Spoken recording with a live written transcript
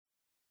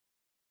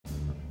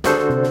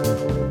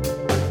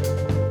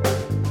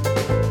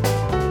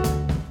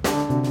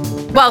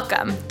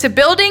Welcome to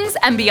Buildings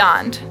and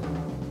Beyond,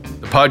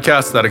 the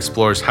podcast that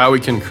explores how we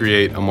can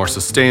create a more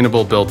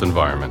sustainable built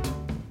environment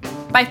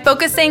by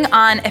focusing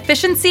on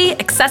efficiency,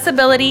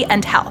 accessibility,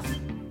 and health.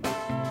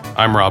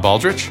 I'm Rob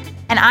Aldrich.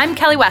 And I'm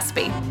Kelly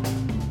Westby.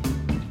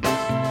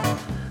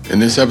 In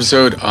this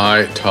episode,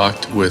 I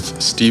talked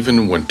with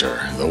Stephen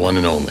Winter, the one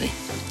and only.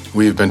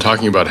 We've been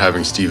talking about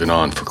having Stephen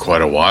on for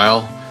quite a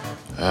while,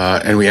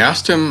 and we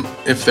asked him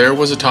if there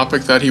was a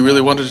topic that he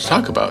really wanted to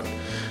talk about.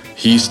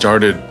 He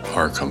started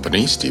our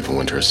company, Stephen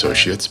Winter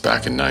Associates,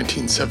 back in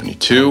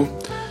 1972.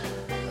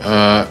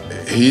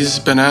 He's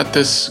been at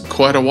this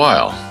quite a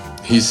while.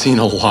 He's seen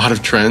a lot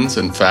of trends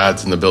and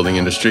fads in the building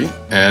industry,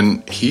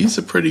 and he's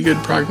a pretty good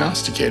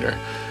prognosticator.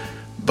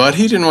 But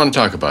he didn't want to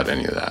talk about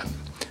any of that.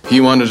 He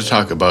wanted to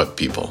talk about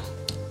people,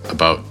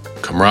 about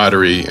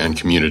camaraderie and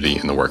community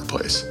in the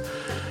workplace.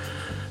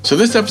 So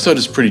this episode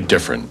is pretty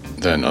different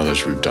than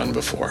others we've done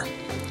before.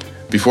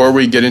 Before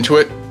we get into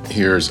it,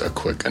 here's a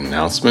quick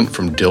announcement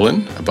from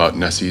Dylan about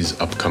NESE's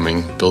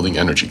upcoming Building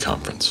Energy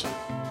Conference.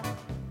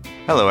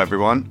 Hello,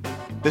 everyone.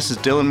 This is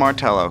Dylan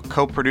Martello,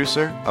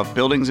 co-producer of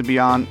Buildings and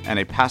Beyond and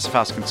a Passive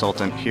House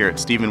consultant here at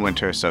Stephen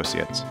Winter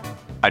Associates.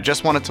 I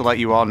just wanted to let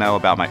you all know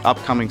about my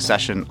upcoming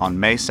session on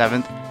May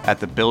 7th at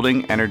the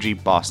Building Energy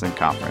Boston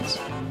Conference.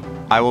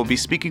 I will be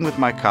speaking with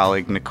my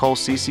colleague Nicole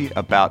Ceci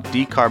about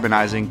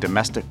decarbonizing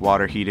domestic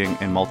water heating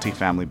in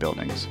multifamily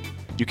buildings.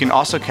 You can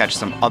also catch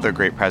some other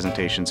great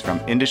presentations from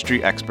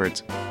industry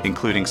experts,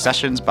 including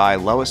sessions by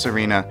Lois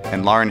Arena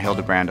and Lauren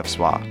Hildebrand of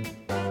SWA.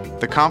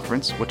 The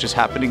conference, which is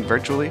happening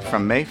virtually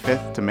from May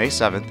 5th to May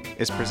 7th,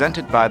 is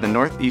presented by the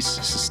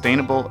Northeast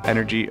Sustainable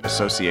Energy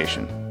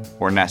Association,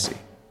 or NESE.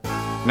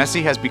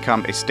 NESE has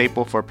become a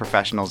staple for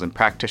professionals and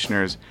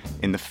practitioners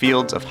in the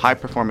fields of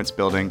high-performance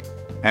building,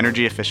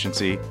 energy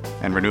efficiency,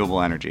 and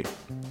renewable energy.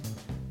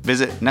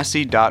 Visit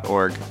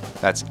NESE.org,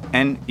 that's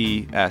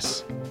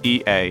NESEA.org,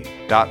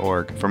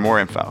 for more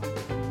info.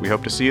 We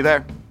hope to see you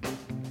there.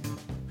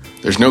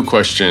 There's no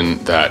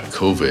question that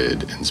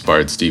COVID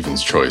inspired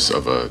Stephen's choice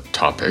of a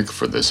topic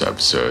for this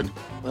episode.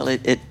 Well,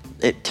 it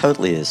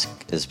totally is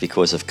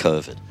because of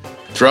COVID.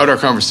 Throughout our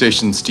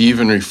conversation,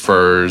 Stephen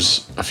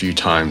refers a few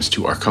times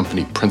to our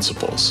company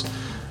principles.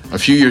 A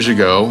few years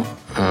ago,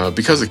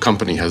 because the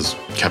company has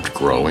kept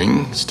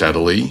growing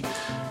steadily,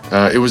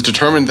 it was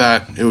determined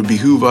that it would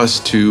behoove us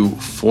to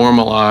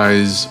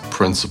formalize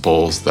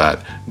principles that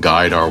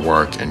guide our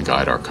work and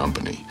guide our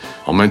company.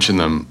 I'll mention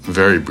them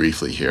very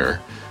briefly here.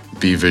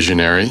 Be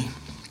visionary,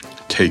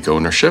 take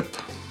ownership,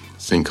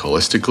 think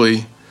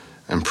holistically,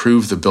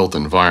 improve the built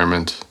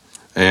environment,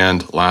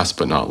 and last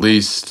but not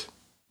least,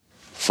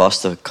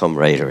 foster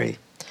camaraderie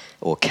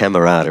or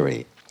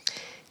camaraderie.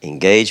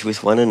 Engage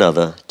with one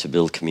another to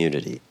build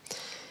community.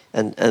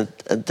 And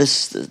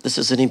this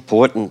is an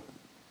important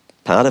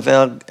part of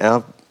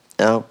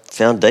our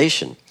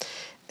foundation,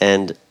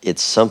 and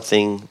it's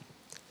something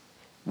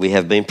we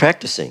have been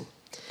practicing,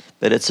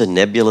 but it's a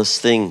nebulous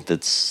thing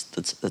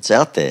that's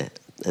out there.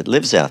 It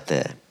lives out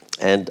there,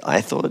 and I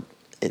thought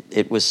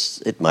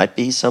it might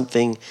be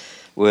something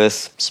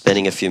worth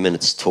spending a few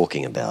minutes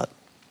talking about.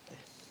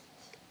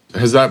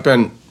 Has that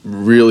been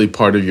really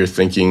part of your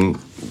thinking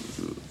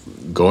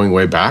going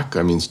way back?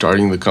 I mean,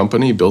 starting the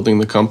company, building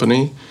the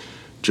company,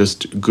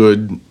 just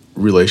good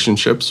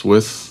relationships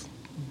with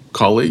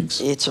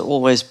colleagues? It's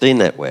always been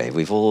that way.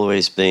 We've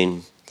always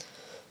been,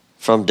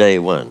 from day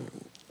one,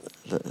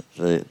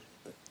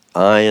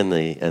 I and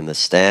the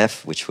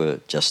staff, which were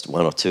just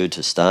one or two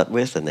to start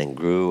with and then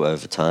grew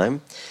over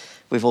time,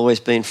 we've always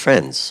been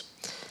friends,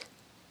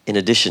 in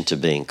addition to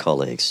being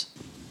colleagues.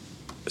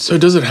 So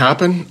does it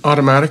happen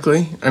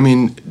automatically? I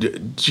mean,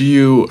 do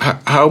you,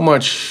 how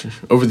much,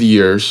 over the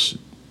years,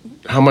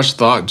 how much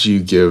thought do you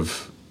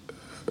give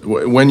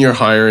when you're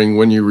hiring,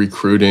 when you're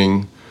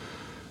recruiting?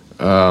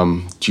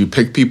 Do you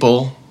pick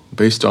people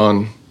based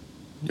on,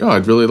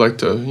 I'd really like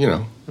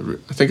to,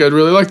 I think I'd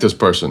really like this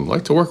person,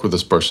 like to work with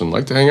this person,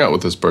 like to hang out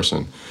with this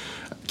person.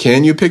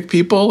 Can you pick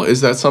people? Is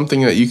that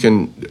something that you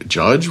can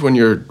judge when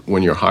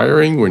you're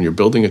hiring, when you're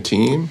building a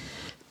team?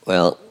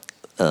 Well,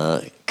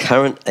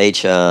 current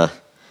HR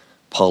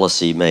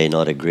policy may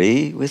not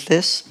agree with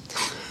this,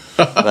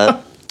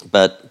 but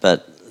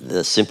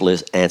the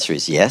simplest answer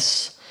is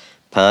yes.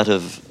 Part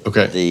of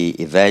the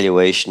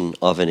evaluation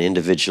of an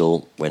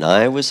individual, when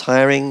I was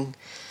hiring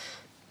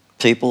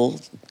people,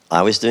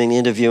 I was doing the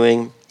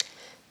interviewing,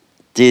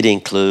 did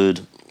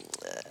include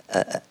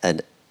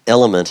an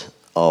element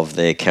of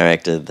their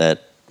character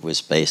that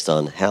was based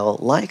on how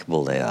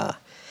likable they are.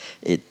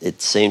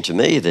 It seemed to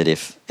me that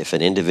if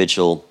an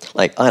individual,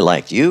 like I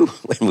liked you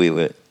when we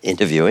were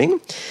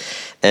interviewing,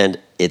 and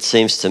it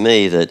seems to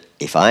me that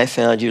if I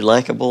found you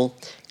likable,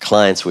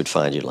 clients would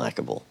find you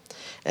likable.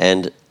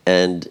 And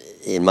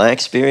in my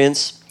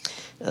experience,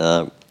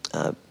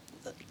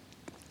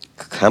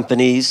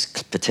 companies,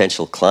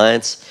 potential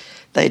clients,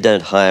 they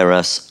don't hire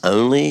us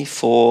only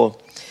for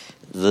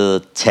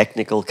the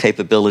technical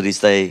capabilities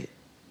that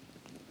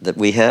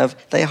we have.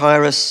 They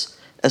hire us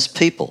as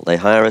people. They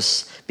hire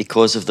us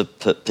because of the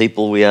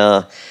people we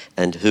are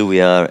and who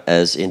we are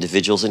as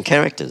individuals and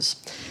characters.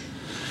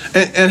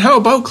 And how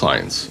about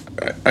clients?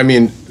 I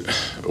mean,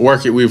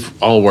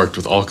 we've all worked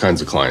with all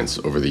kinds of clients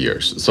over the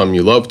years. Some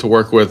you love to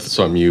work with,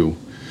 some you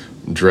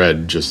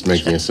dread just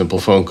making a simple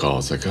phone call.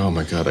 It's like, oh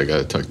my God, I got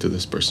to talk to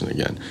this person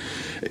again.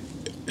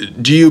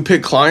 Do you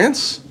pick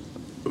clients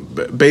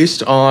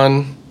based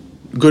on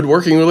good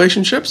working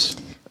relationships?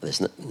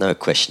 There's no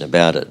question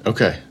about it.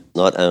 Okay.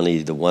 Not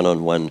only the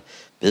one-on-one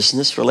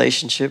business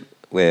relationship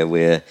where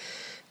we're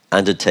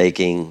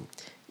undertaking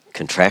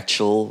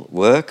contractual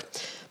work,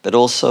 but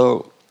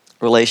also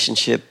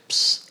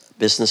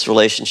business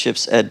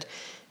relationships at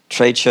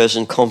trade shows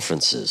and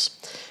conferences.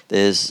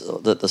 There's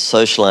the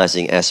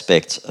socializing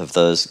aspect of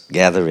those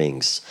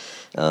gatherings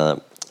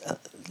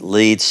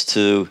leads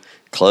to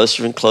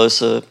closer and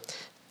closer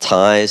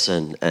ties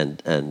and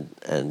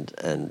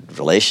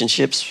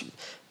relationships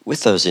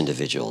with those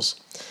individuals,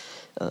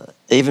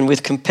 even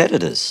with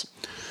competitors.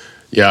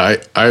 Yeah,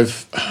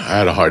 I've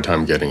had a hard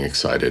time getting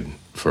excited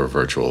for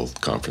virtual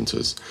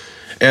conferences.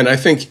 And I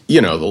think,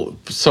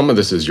 some of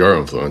this is your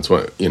influence.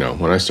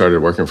 When I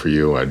started working for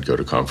you, I'd go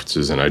to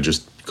conferences and I'd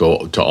just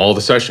go to all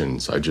the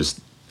sessions.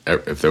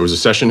 If there was a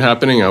session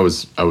happening, I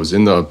was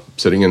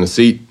sitting in the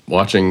seat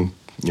watching,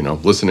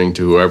 listening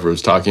to whoever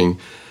was talking.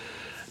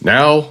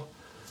 Now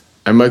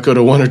I might go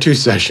to one or two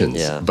sessions,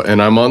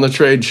 and I'm on the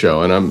trade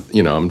show, and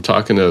I'm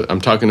talking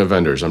to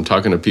vendors, I'm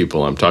talking to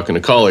people, I'm talking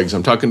to colleagues,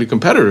 I'm talking to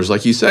competitors,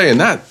 like you say, and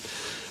that,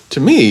 to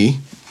me,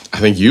 I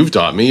think you've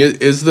taught me,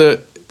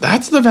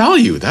 that's the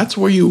value. That's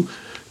where you,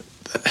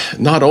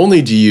 not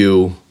only do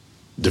you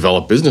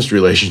develop business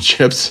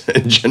relationships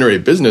and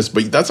generate business,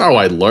 but that's how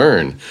I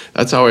learn.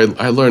 That's how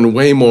I learn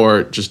way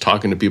more just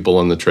talking to people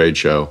on the trade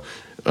show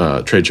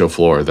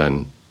floor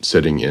than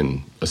sitting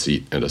in a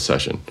seat at a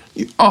session.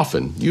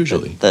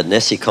 Usually. The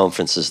NESI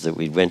conferences that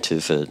we went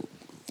to for,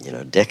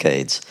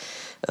 decades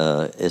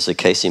is a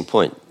case in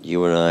point.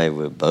 You and I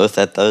were both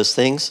at those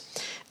things,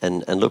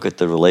 and look at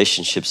the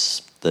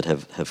relationships that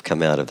have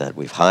come out of that.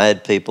 We've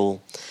hired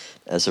people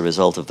as a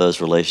result of those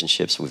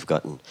relationships. We've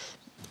gotten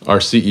our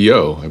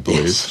CEO, I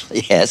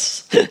believe.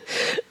 Yes.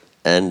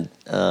 and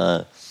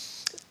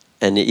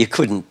you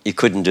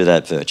couldn't do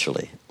that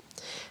virtually.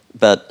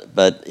 But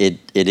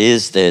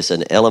there's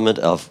an element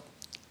of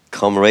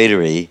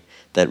camaraderie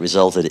that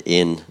resulted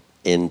in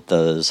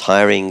those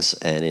hirings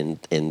and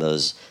in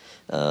those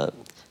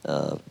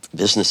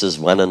businesses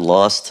won and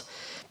lost.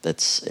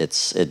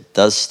 It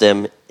does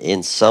stem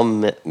in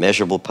some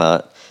measurable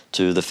part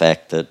to the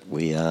fact that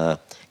we are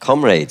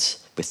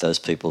comrades with those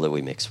people that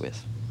we mix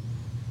with.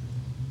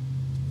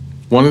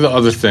 One of the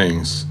other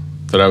things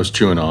that I was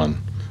chewing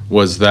on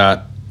was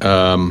that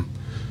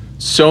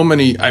so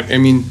many,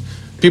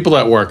 people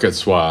that work at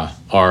SWA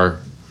are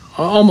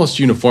almost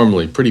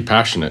uniformly pretty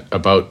passionate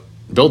about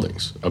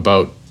buildings,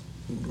 about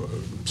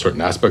certain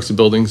aspects of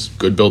buildings,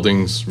 good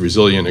buildings,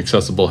 resilient,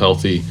 accessible,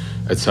 healthy,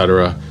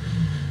 etc.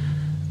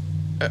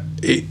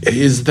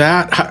 Is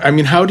that,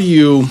 how do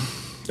you,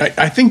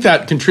 I think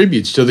that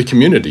contributes to the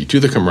community, to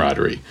the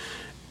camaraderie.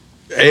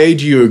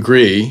 Do you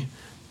agree?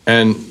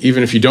 And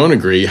even if you don't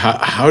agree,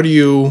 how do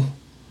you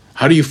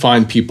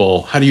find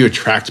people, how do you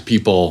attract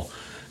people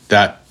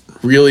that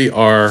really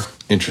are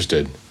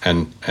interested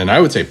and I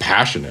would say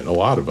passionate? A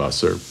lot of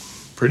us are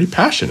pretty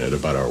passionate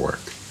about our work.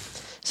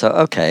 So,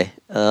 okay,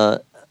 a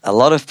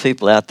lot of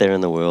people out there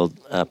in the world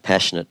are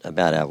passionate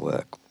about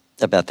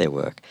their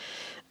work.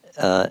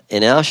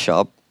 In our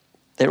shop,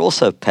 they're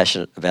also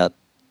passionate about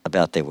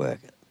their work.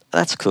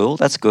 That's cool,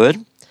 that's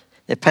good.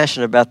 They're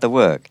passionate about the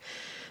work.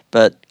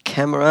 But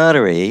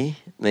camaraderie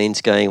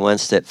means going one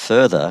step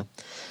further,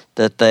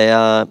 that they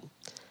are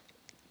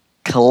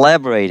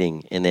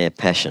collaborating in their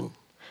passion,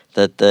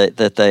 that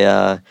they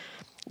are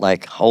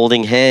like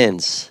holding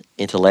hands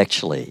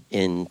intellectually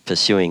in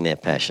pursuing their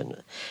passion.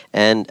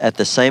 And at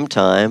the same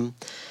time,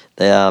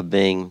 they are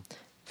being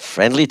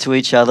friendly to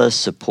each other,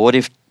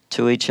 supportive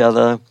to each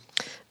other,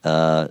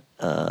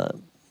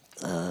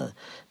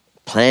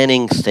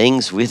 planning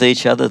things with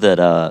each other that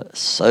are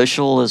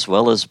social as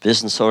well as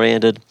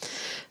business-oriented.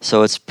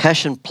 So it's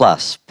passion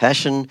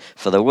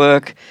for the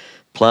work,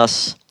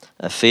 plus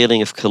a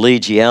feeling of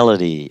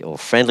collegiality or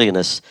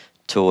friendliness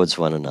towards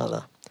one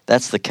another.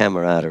 That's the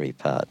camaraderie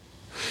part.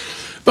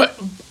 But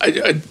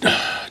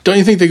don't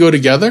you think they go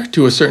together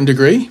to a certain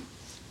degree?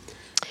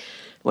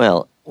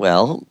 Well,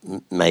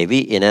 maybe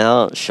in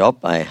our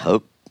shop, I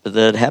hope that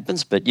it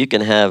happens, but you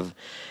can have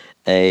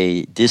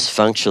a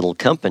dysfunctional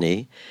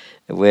company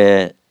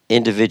where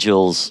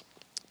individuals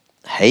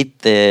hate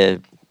their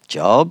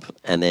job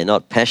and they're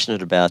not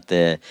passionate about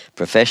their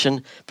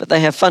profession, but they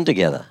have fun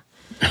together.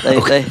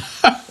 They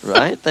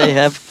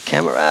have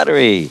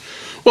camaraderie.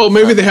 Well,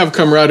 maybe they have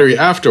camaraderie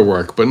after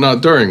work, but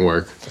not during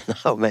work.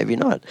 No, maybe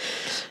not.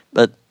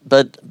 But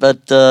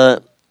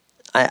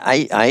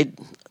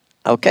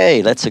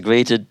okay, let's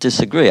agree to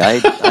disagree.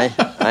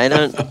 I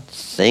don't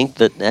think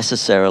that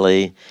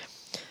necessarily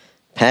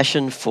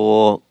passion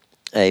for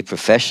a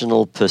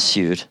professional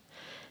pursuit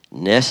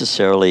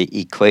necessarily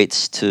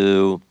equates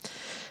to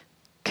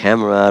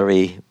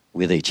camaraderie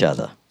with each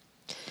other.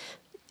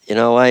 You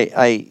know,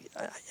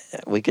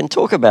 we can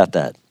talk about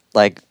that.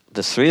 Like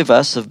the three of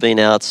us have been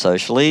out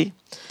socially.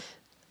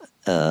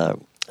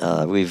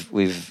 We've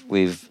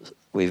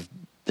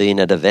been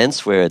at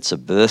events where it's a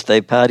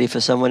birthday party for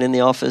someone in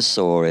the office,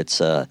 or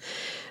it's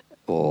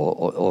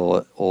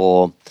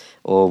or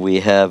we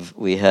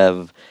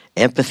have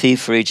empathy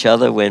for each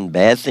other when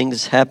bad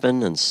things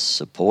happen and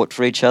support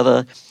for each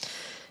other.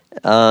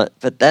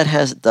 But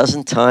that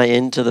doesn't tie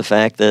into the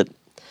fact that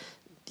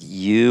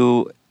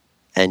you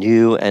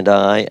and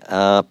I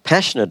are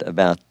passionate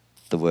about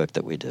the work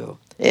that we do.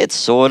 It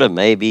sort of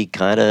maybe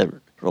kind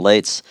of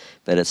relates,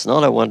 but it's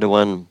not a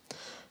one-to-one,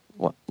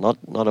 not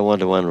a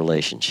one-to-one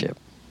relationship.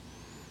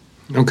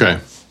 Okay,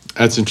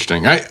 that's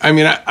interesting. I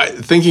mean,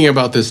 thinking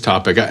about this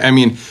topic,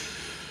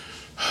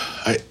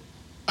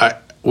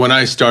 when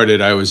I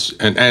started, I was,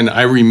 and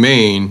I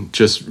remain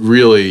just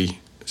really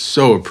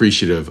so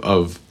appreciative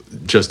of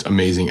just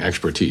amazing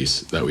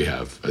expertise that we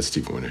have at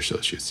Stephen Winter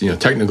Associates. You know,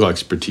 technical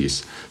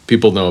expertise.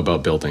 People know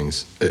about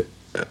buildings.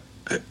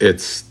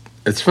 It's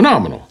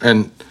phenomenal.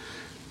 And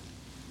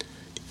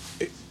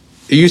it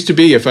used to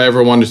be, if I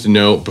ever wanted to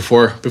know,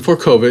 before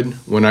COVID,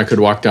 when I could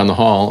walk down the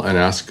hall and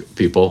ask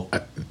people,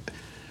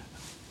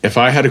 if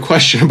I had a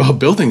question about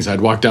buildings,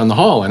 I'd walk down the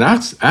hall and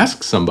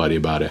ask somebody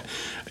about it.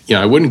 You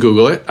know, I wouldn't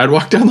Google it. I'd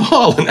walk down the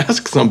hall and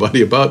ask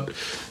somebody about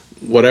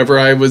whatever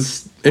I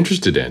was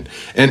interested in.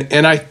 And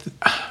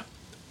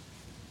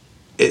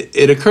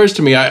it occurs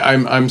to me,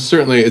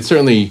 it's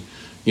certainly,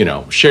 you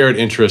know, shared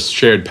interests,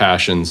 shared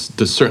passions.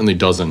 This certainly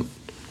doesn't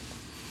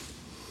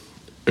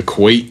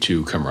equate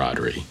to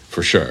camaraderie,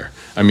 for sure.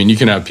 I mean, you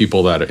can have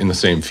people that are in the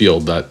same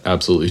field that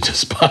absolutely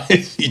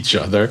despise each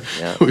other.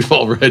 Yeah. We've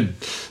all read,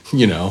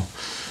 you know,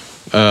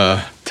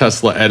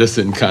 Tesla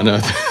Edison kind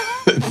of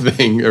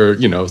thing, or,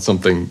 you know,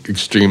 something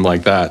extreme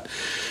like that.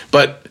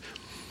 But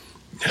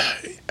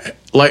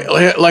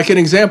like an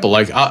example,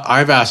 like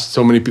I've asked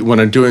so many people when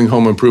I'm doing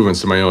home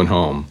improvements to my own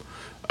home,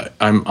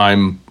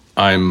 I'll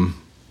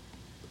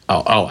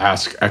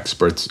ask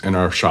experts in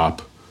our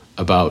shop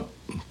about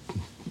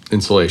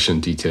insulation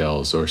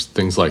details or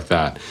things like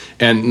that.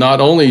 And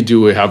not only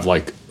do we have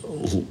like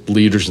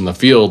leaders in the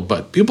field,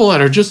 but people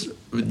that are just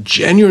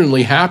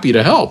genuinely happy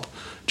to help,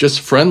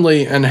 just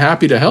friendly and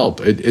happy to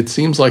help. It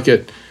seems like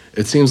it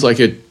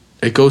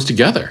goes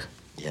together.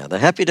 Yeah, the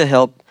happy to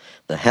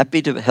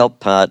help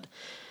part,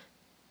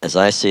 as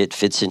I see it,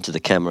 fits into the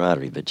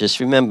camaraderie. But just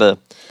remember,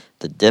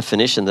 the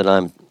definition that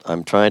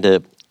I'm trying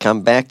to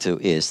come back to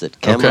is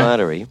that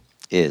camaraderie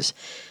is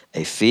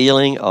a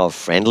feeling of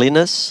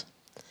friendliness,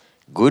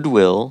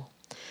 goodwill,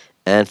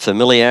 and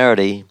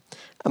familiarity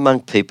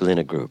among people in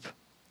a group.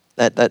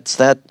 That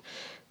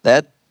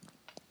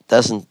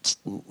doesn't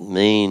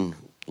mean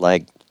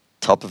like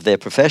top of their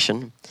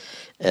profession.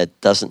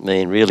 It doesn't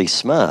mean really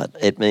smart.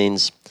 It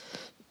means,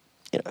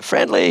 you know,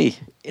 friendly,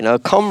 you know,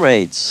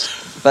 comrades,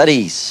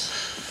 buddies.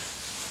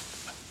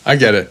 I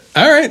get it.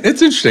 All right,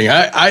 it's interesting.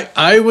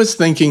 I was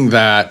thinking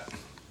that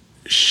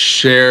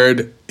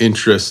shared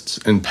interests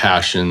and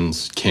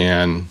passions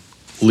can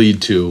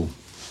lead to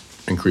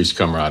increased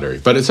camaraderie,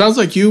 but it sounds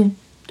like you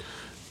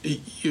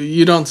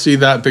don't see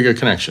that big a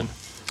connection.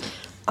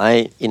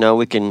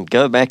 We can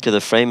go back to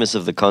the framers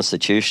of the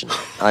Constitution.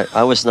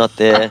 I was not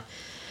there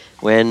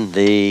when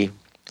the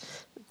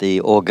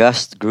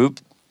august group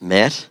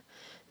met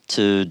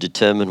to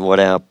determine what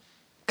our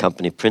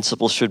company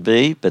principles should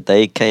be, but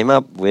they came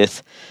up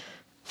with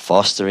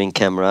fostering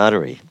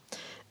camaraderie,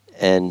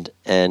 and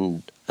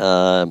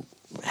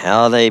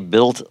how they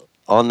built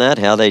on that,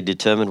 how they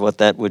determined what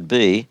that would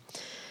be,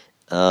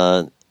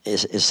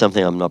 is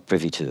something I'm not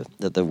privy to.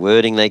 That the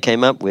wording they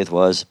came up with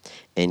was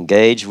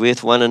engage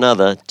with one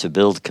another to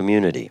build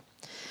community,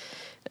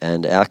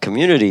 and our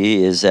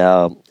community is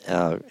our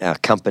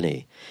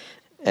company,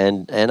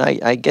 and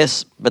I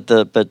guess, but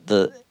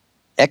the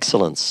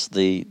excellence,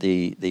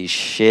 the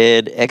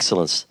shared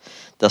excellence,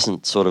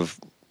 doesn't sort of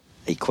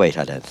equate,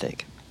 I don't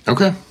think.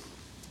 Okay,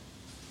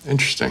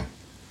 interesting.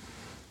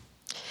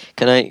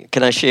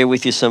 Can I share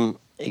with you some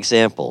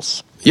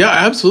examples? Yeah,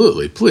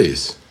 absolutely,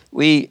 please.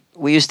 We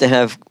used to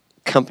have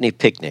company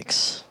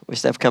picnics. We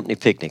used to have company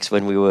picnics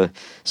when we were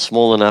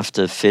small enough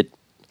to fit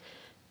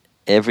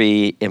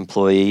every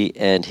employee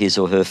and his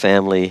or her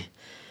family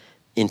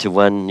into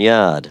one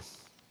yard.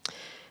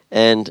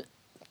 And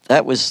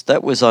that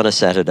was on a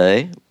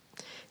Saturday.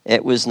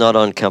 It was not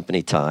on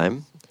company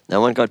time.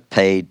 No one got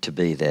paid to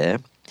be there.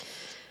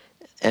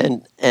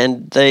 And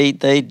they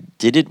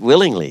did it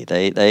willingly.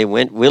 They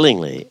went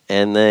willingly,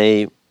 and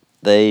they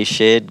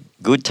shared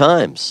good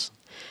times.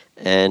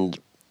 And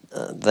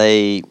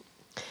that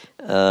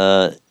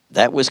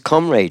was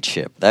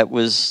comradeship. That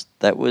was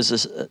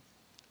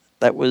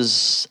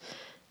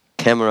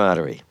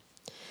camaraderie.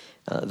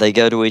 They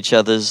go to each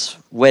other's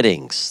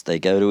weddings. They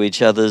go to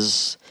each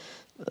other's.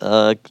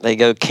 They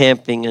go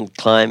camping and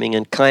climbing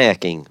and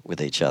kayaking with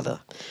each other.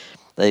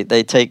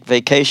 They take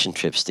vacation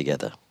trips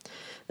together,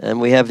 and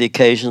we have the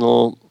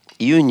occasional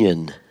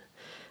union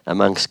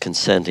amongst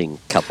consenting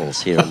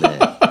couples here and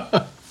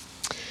there.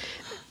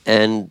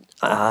 And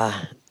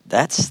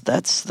that's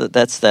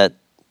that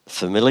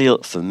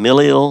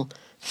familial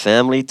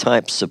family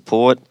type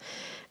support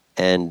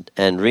and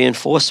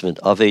reinforcement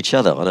of each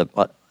other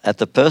at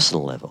the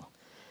personal level,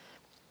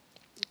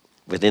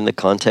 within the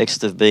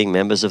context of being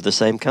members of the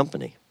same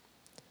company.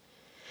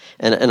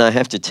 And I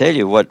have to tell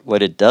you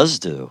what it does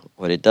do.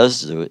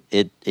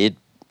 It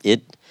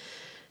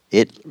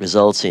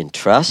results in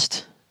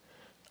trust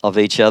of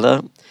each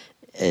other.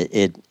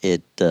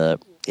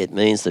 It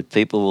means that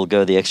people will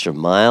go the extra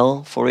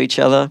mile for each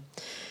other.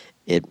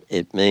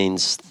 It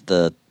means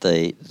that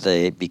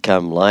they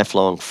become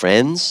lifelong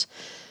friends.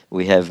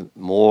 We have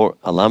more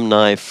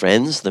alumni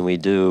friends than we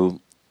do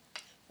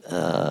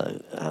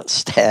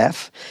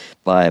staff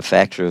by a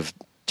factor of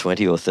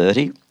 20 or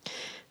 30,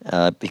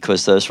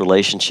 because those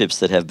relationships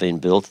that have been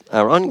built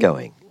are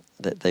ongoing.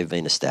 That they've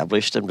been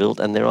established and built,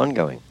 and they're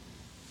ongoing.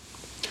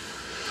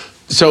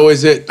 So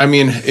is it, I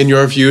mean, in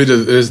your view,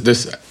 is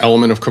this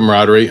element of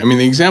camaraderie? I mean,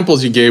 the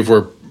examples you gave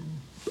were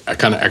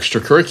kind of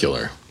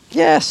extracurricular.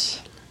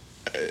 Yes.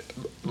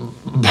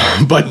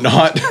 But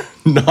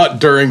not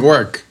during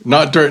work,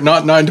 not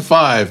 9 to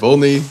 5,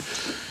 only.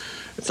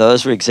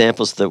 Those were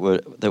examples that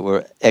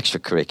were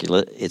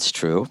extracurricular. It's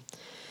true.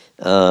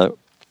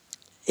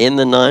 In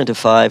the 9 to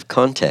 5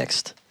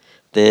 context,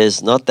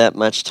 there's not that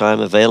much time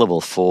available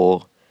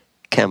for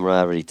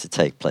camaraderie to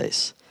take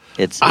place.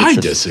 I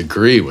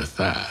disagree with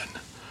that.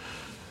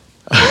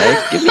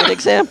 Okay, give me an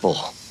example.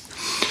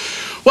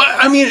 Well,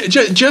 I mean,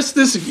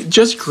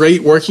 just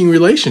great working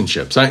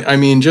relationships. I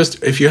mean,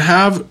 just if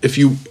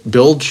you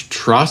build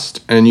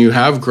trust and you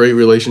have great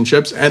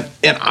relationships, and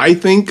I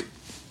think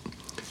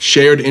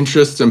shared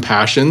interests and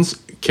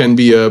passions can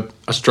be a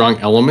strong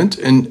element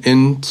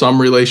in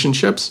some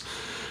relationships.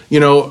 You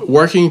know,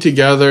 working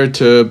together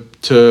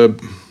to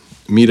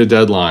meet a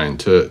deadline,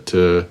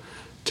 to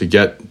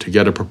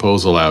get a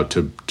proposal out,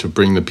 to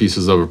bring the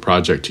pieces of a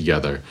project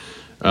together.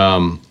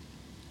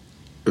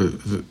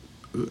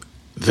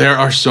 There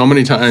are so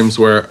many times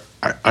where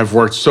I've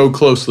worked so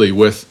closely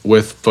with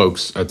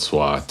folks at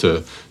SWA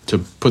to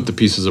put the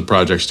pieces of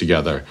projects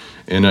together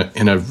in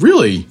a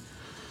really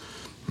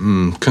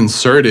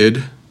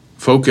concerted,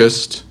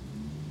 focused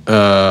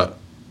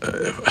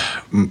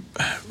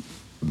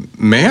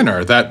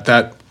manner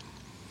that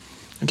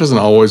it doesn't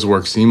always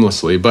work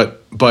seamlessly,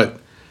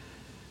 but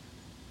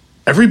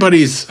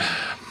everybody's.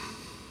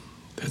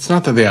 It's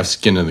not that they have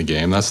skin in the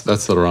game. That's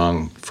the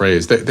wrong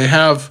phrase.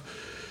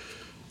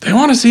 They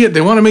want to see it.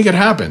 They want to make it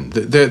happen.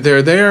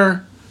 They're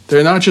there.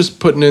 They're not just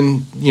putting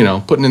in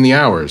the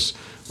hours.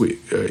 We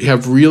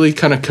have really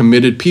kind of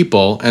committed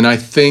people, and I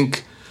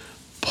think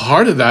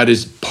part of that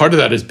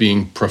is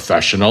being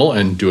professional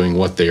and doing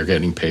what they are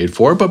getting paid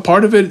for. But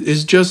part of it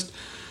is just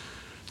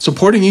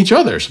supporting each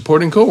other,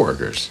 supporting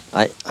coworkers.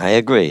 I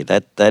agree.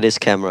 That is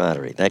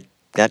camaraderie.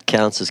 That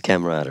counts as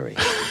camaraderie.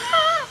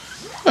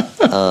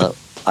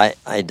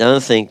 I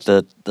don't think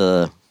that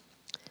the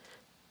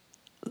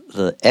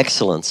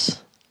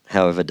excellence,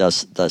 however,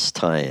 does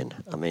tie in.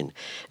 I mean,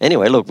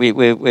 anyway, look,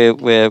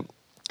 we're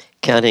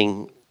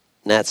counting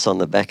gnats on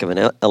the back of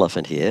an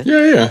elephant here.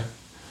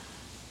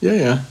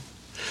 Yeah.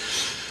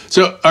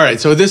 So, all right.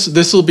 So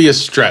this will be a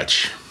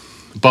stretch,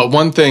 but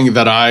one thing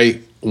that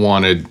I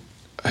wanted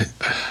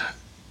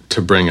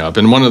to bring up,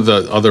 and one of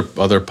the other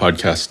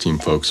podcast team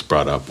folks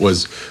brought up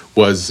was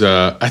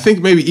I think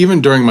maybe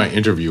even during my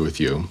interview with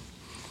you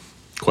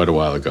quite a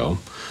while ago,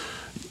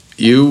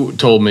 you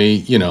told me,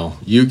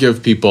 you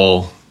give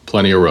people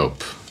plenty of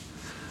rope.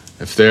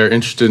 If they're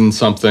interested in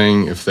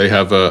something, if they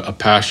have a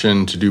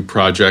passion to do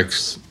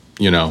projects,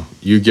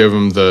 you give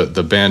them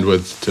the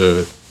bandwidth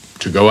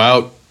to go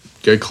out,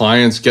 get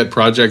clients, get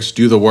projects,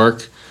 do the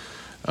work,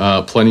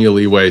 plenty of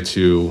leeway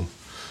to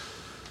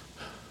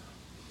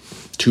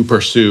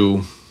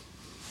pursue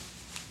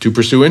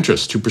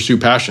interests, to pursue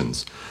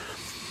passions.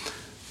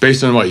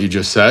 Based on what you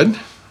just said,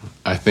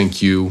 I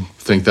think you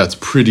think that's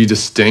pretty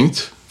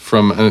distinct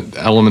from an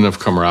element of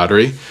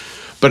camaraderie.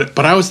 But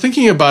I was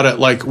thinking about it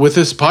like with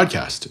this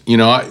podcast.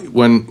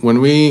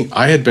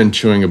 I had been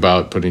chewing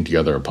about putting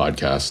together a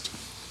podcast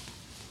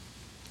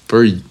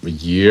for a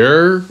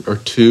year or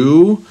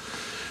two,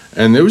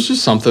 and there was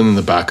just something in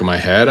the back of my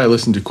head. I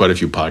listened to quite a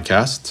few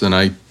podcasts,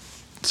 and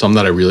some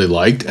that I really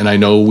liked, and I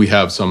know we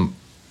have some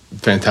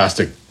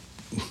fantastic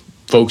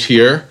folks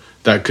here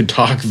that could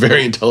talk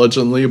very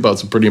intelligently about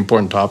some pretty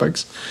important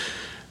topics.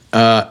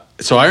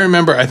 So I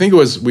remember, I think it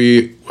was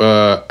we,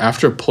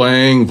 after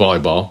playing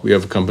volleyball, we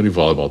have a company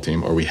volleyball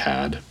team, or we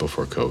had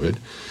before COVID,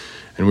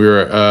 and we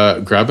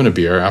were grabbing a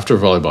beer after a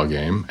volleyball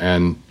game,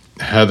 and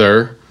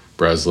Heather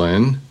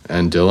Breslin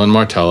and Dylan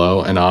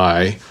Martello and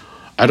I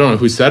don't know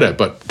who said it,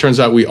 but turns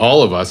out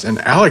all of us, and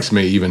Alex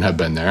may even have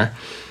been there,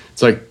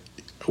 it's like,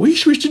 we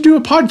should do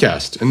a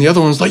podcast. And the other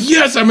one was like,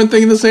 yes, I've been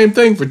thinking the same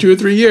thing for 2 or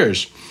 3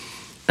 years.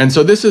 And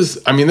so this is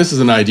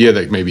an idea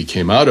that maybe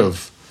came out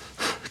of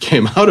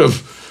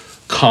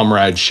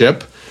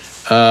comradeship,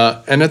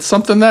 and it's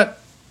something that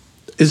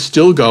is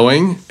still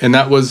going, and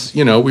that was,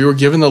 we were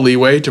given the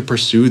leeway to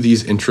pursue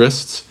these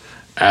interests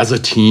as a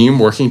team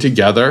working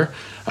together.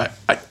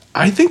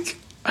 I think,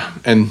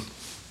 and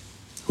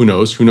who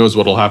knows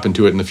what will happen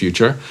to it in the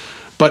future,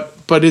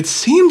 but it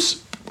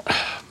seems,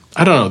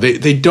 I don't know,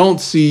 they don't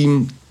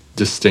seem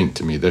distinct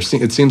to me.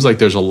 It seems like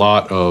there's a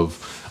lot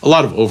of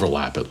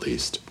overlap, at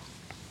least.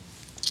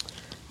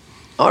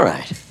 All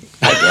right,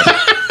 I get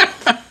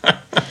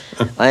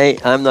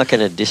it. I'm not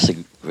going to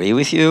disagree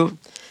with you.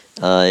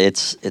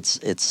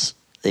 It's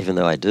even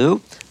though I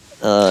do,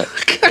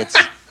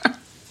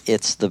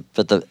 it's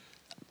the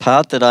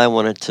part that I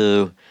wanted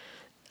to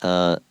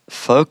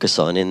focus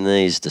on in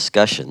these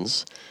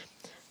discussions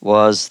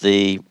was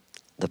the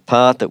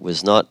part that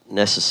was not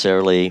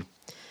necessarily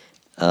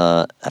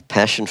a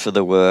passion for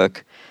the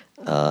work,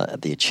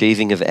 the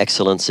achieving of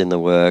excellence in the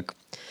work.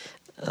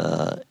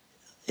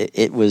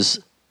 It was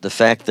the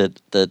fact that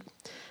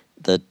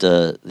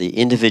the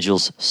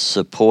individuals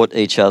support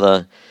each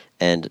other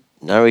and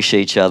nourish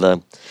each other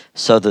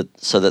so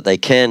that they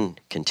can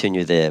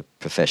continue their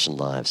professional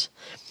lives.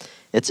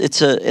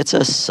 It's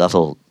a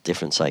subtle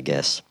difference, I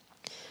guess.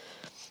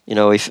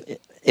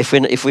 If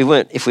we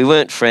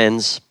weren't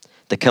friends,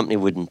 the company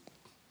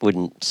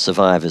wouldn't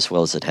survive as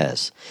well as it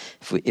has.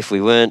 If we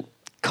weren't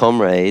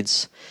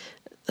comrades,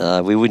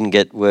 we wouldn't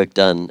get work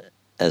done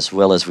as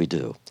well as we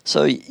do.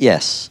 So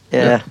yes,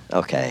 yeah.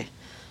 Okay.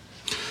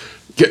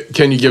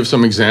 Can you give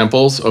some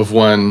examples of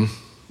when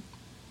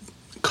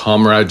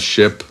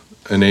comradeship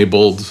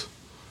enabled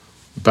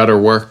better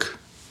work,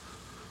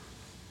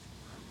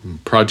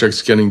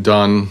 projects getting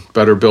done,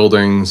 better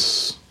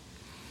buildings,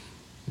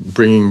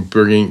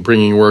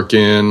 bringing work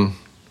in?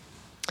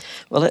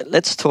 Well,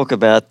 let's talk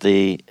about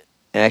the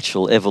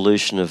actual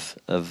evolution of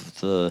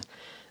the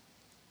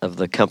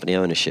company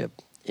ownership.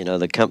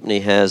 The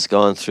company has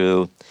gone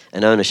through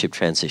an ownership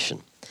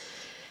transition,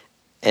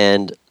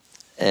 and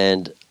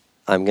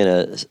I'm going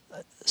to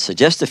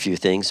suggest a few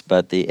things,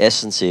 but the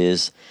essence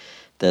is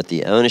that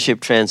the ownership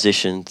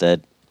transition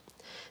that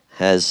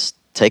has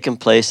taken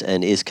place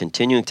and is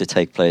continuing to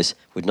take place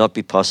would not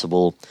be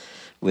possible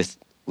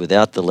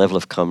without the level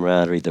of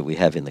camaraderie that we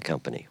have in the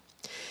company.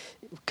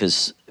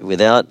 Because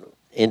without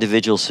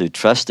individuals who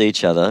trust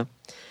each other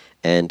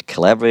and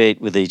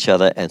collaborate with each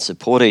other and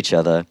support each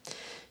other,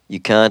 you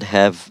can't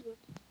have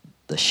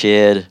the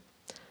shared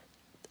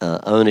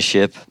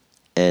ownership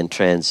and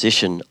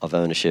transition of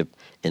ownership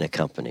in a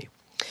company.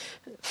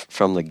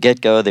 From the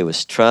get-go, there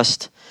was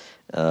trust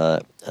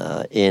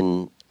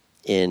in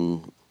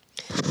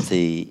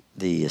the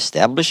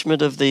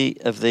establishment of the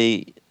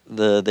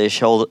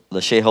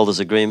shareholders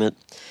agreement.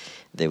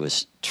 There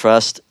was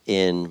trust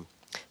in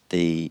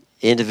the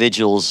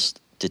individuals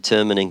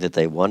determining that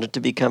they wanted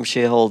to become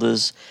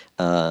shareholders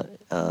and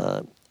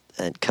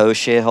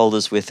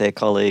co-shareholders with their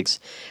colleagues,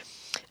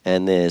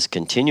 and there's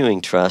continuing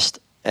trust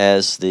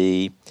as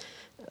the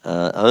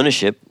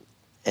ownership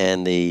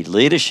and the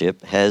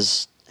leadership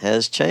has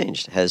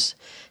changed,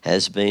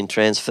 has been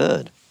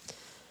transferred.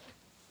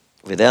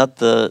 Without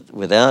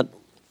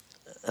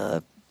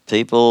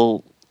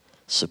people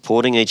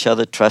supporting each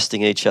other,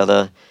 trusting each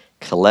other,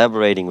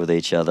 collaborating with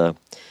each other,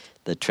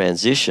 the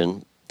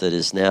transition that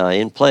is now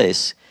in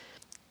place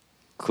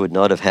could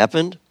not have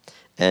happened,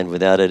 and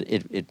without it,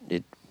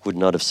 it would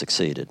not have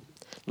succeeded.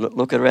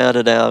 Look around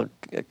at our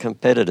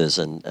competitors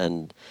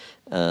and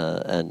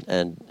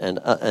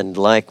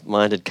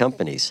like-minded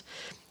companies.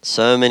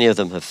 So many of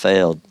them have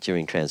failed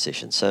during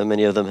transition. So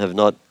many of them have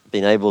not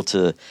been able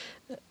to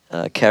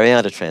carry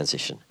out a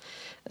transition,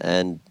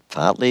 and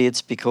partly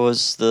it's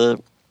because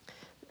the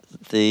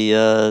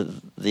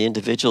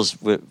individuals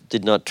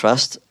did not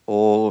trust,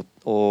 or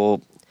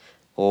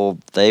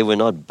they were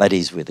not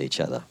buddies with each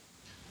other.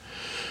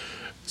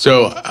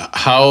 So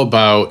how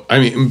about,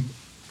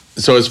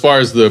 so as far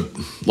as the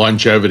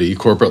longevity,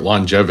 corporate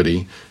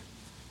longevity,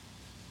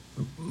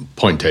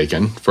 point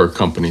taken for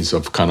companies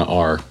of kind of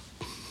our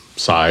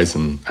size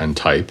and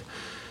type,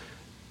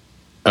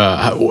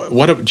 how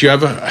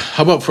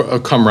about for a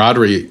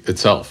camaraderie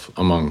itself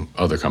among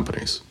other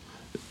companies?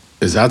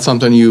 Is that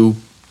something you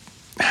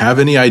have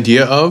any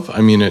idea of?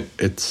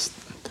 It's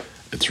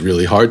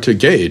really hard to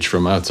gauge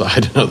from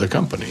outside another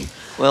company.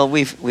 Well,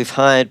 we've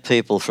hired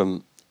people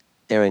from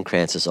Aaron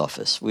Krantz's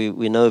office.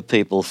 We know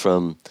people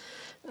from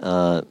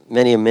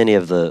many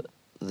of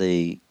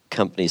the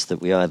companies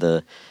that we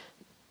either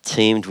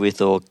teamed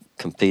with or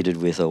competed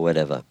with or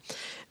whatever.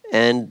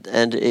 And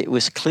it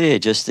was clear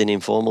just in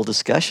informal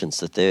discussions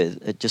that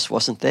it just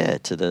wasn't there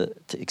to the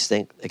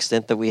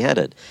extent that we had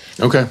it.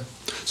 Okay.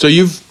 So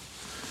you've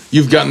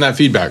gotten that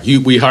feedback.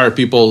 We hire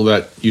people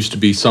that used to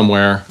be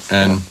somewhere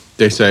and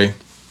they say,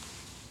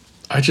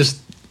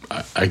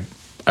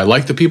 I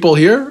like the people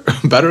here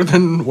better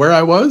than where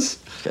I was.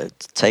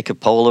 Take a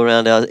poll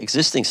around our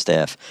existing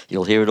staff.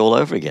 You'll hear it all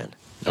over again.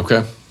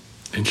 Okay.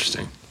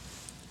 Interesting.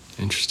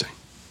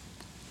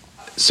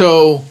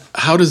 So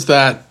how does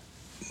that,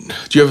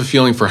 do you have a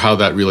feeling for how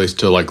that relates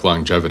to like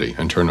longevity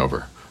and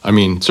turnover?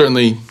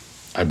 Certainly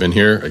I've been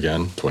here,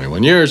 again,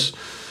 21 years.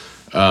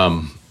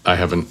 I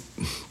haven't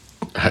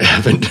I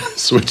haven't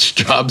switched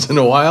jobs in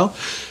a while.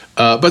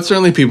 But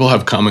certainly people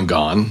have come and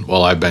gone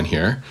while I've been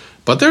here.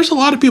 But there's a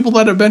lot of people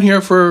that have been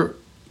here for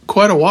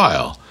quite a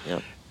while.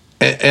 Yep.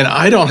 And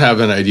I don't have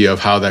an idea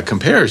of how that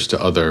compares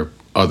to other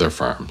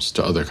firms,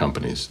 to other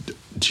companies.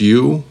 Do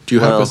you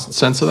have a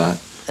sense of that?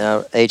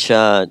 Our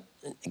HR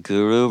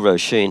guru,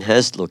 Roisin,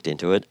 has looked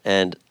into it,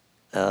 and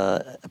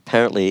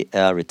apparently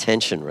our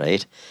retention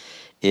rate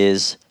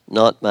is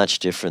not much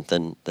different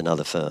than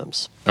other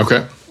firms.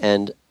 Okay.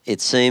 And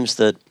it seems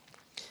that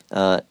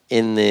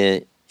in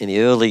the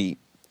early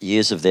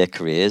years of their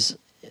careers,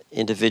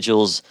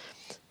 individuals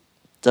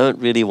don't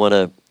really want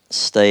to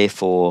stay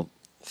for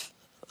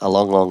a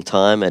long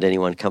time at any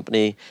one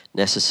company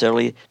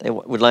necessarily. They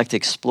would like to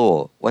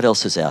explore what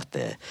else is out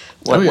there.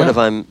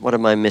 What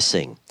am I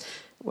missing?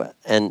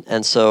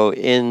 And so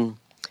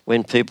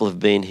when people have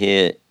been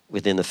here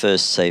within the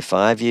first, say,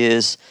 5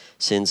 years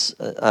since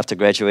after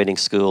graduating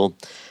school,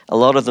 a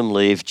lot of them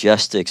leave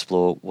just to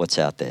explore what's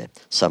out there.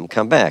 Some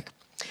come back.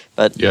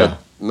 But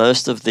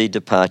most of the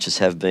departures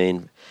have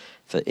been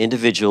for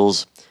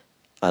individuals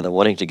either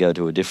wanting to go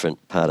to a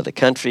different part of the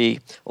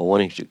country or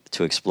wanting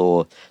to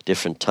explore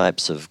different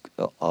types of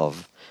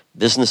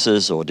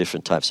businesses or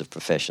different types of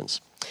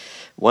professions.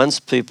 Once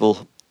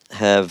people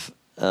have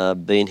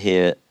been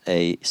here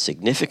a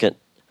significant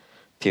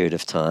period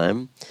of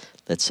time,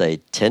 let's say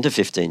 10 to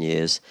 15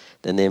 years,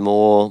 then they're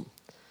more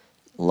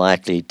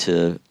likely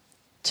to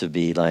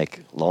be like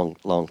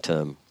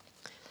long-term.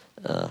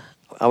 I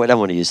don't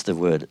want to use the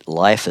word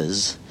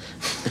lifers.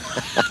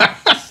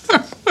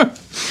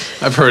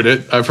 I've heard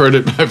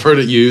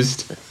it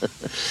used.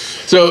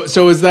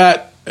 So is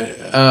that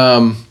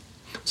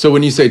so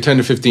when you say 10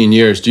 to 15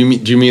 years, do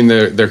you mean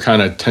they're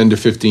kind of 10 to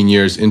 15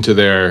 years into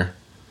their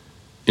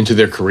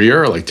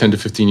career, like 10 to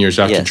 15 years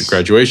after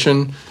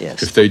graduation?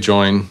 Yes. If they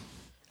join,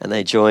 and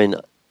they join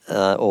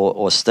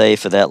or stay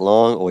for that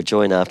long or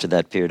join after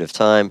that period of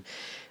time,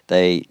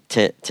 they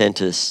tend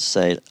to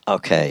say,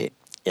 okay,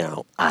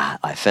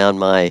 I found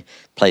my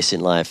place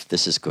in life.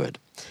 This is good.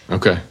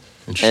 Okay.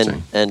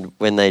 Interesting. And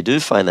when they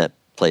do find that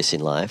place in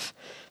life,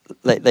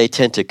 they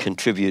tend to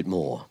contribute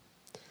more.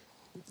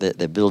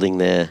 They're building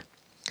their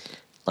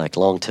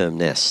long-term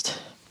nest.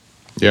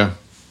 Yeah.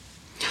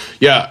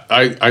 Yeah,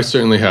 I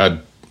certainly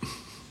had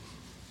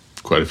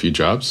quite a few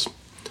jobs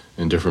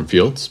in different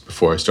fields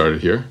before I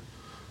started here.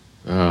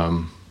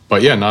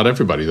 But yeah, not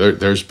everybody.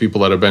 There's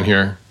people that have been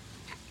here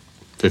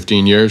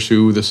 15 years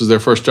who this is their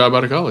first job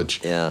out of college.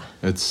 Yeah.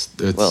 It's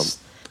well,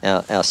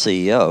 our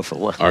CEO for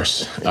one. Our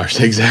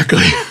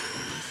exactly.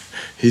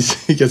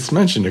 He gets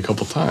mentioned a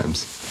couple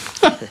times.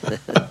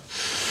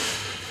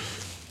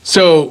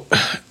 So,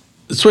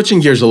 switching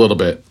gears a little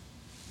bit,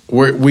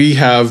 we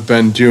have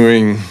been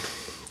doing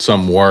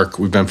some work.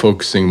 We've been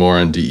focusing more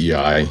on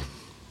DEI,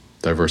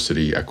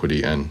 diversity,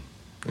 equity, and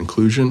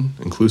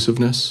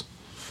inclusiveness.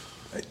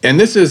 And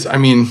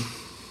thinking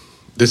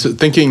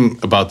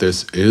about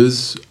this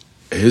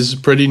is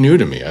pretty new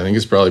to me. I think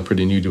it's probably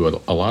pretty new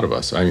to a lot of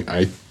us.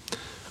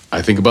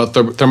 I think about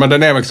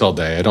thermodynamics all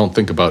day. I don't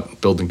think about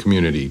building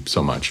community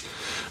so much.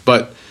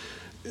 But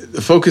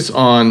the focus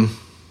on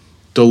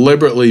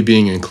deliberately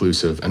being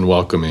inclusive and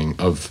welcoming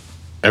of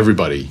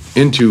everybody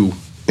into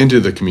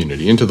the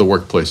community, into the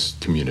workplace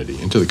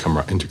community, into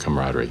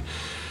camaraderie.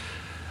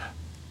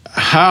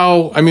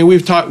 We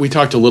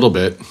talked a little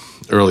bit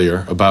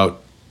earlier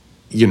about,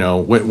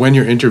 when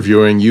you're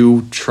interviewing,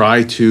 you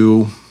try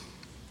to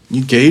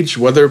gauge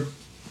whether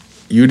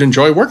you'd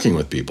enjoy working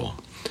with people.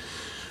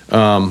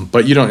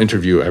 But you don't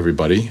interview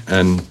everybody,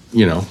 and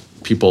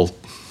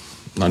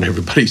not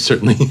everybody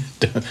certainly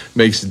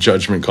makes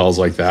judgment calls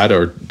like that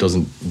or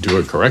doesn't do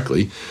it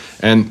correctly.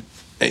 And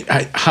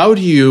how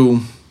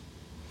to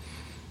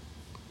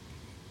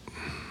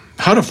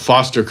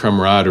foster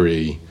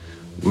camaraderie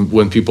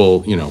when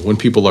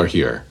people are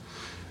here,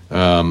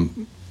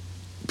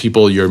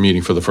 people you're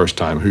meeting for the first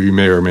time who you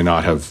may or may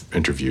not have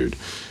interviewed.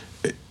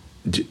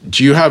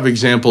 Do you have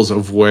examples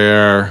of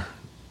where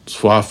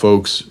SWA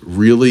folks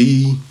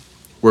really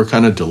were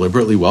kind of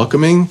deliberately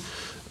welcoming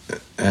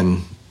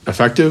and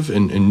effective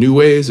in new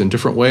ways, in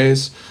different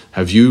ways?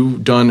 Have you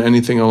done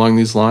anything along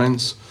these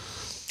lines?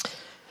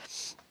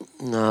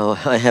 No,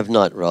 I have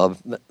not, Rob.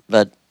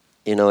 But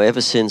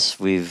ever since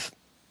we've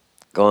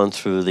gone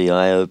through the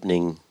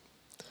eye-opening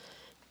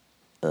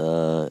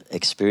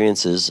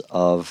experiences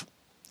of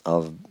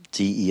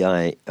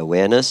DEI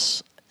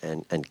awareness,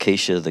 and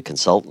Keisha, the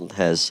consultant,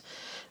 has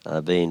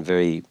been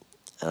very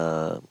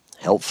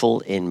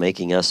helpful in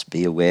making us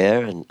be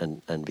aware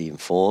and be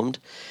informed.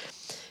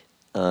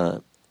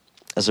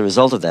 As a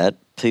result of that,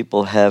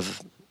 people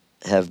have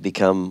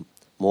become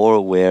more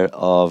aware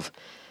of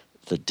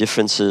the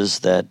differences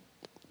that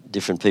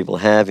different people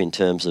have in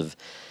terms of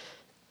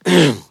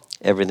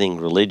everything: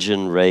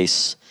 religion,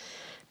 race,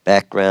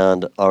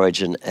 background,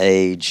 origin,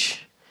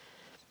 age,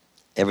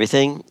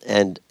 everything,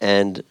 and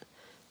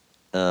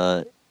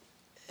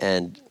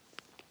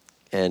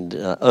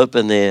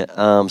open their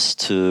arms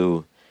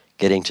to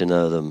getting to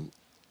know them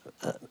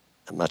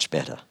much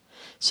better.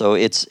 So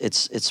it's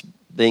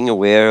being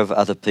aware of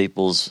other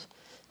people's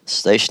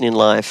station in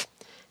life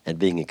and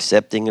being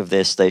accepting of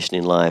their station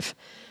in life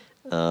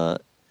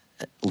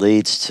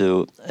leads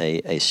to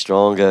a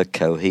stronger,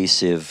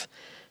 cohesive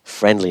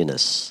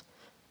friendliness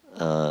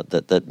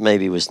that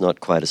maybe was not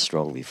quite as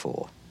strong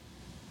before.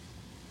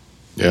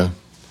 Yeah,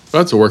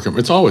 that's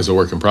it's always a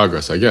work in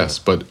progress, I guess.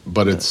 But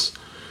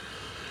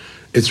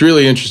it's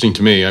really interesting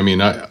to me. I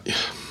mean,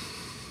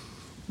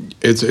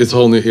 it's a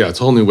whole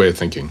new way of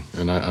thinking,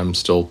 and I'm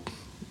still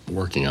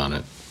working on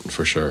it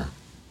for sure.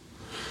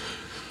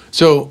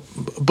 So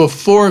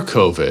before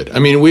COVID, I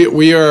mean,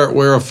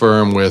 we're a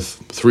firm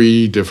with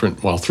three,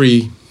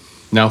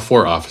 now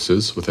 4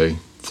 offices, with a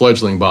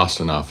fledgling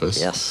Boston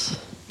office. Yes.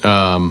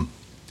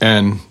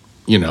 And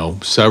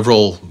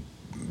several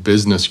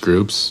business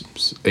groups,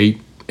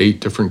 eight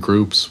different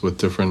groups with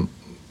different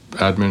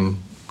admin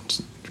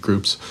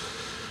groups.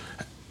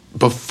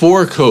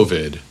 Before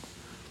COVID,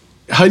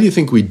 how do you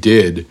think we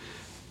did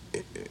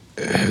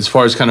as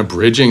far as kind of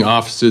bridging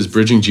offices,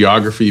 bridging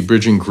geography,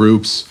 bridging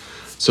groups,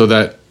 so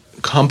that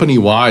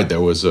company-wide there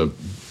was a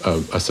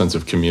sense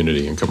of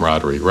community and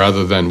camaraderie,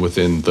 rather than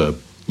within the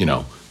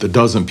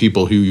dozen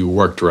people who you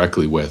work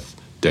directly with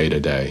day to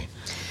day?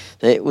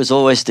 It was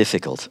always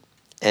difficult,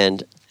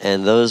 and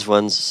those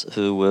ones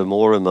who were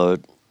more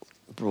remote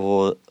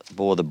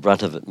bore the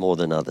brunt of it more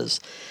than others.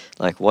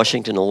 Like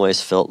Washington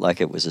always felt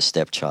like it was a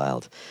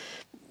stepchild.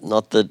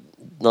 Not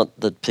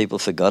that people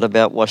forgot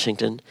about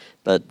Washington,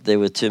 but there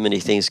were too many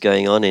things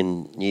going on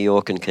in New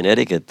York and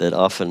Connecticut that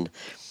often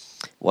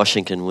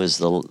Washington was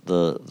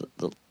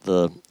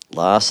the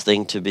last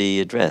thing to be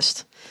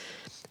addressed.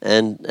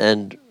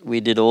 And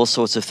we did all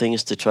sorts of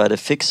things to try to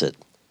fix it.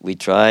 We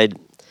tried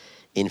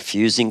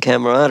infusing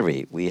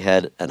camaraderie. We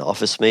had an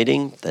office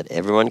meeting that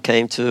everyone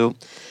came to,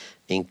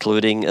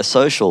 including a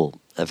social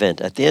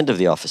event at the end of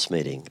the office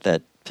meeting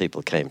that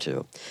people came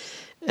to.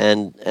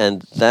 And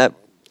that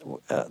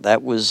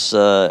was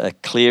a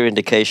clear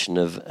indication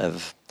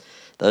of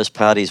those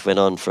parties went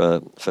on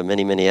for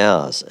many, many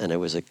hours, and it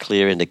was a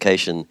clear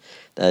indication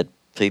that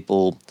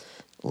people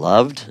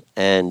loved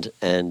and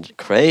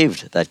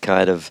craved that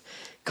kind of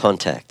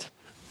contact.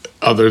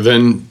 Other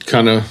than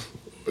kind of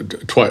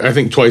I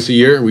think twice a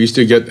year, we used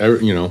to get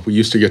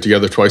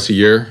together twice a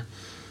year.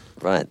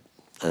 Right,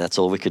 and that's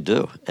all we could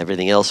do.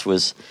 Everything else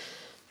was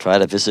try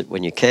to visit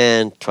when you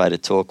can, try to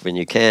talk when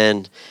you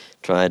can,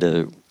 try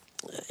to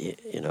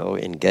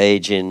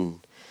engage in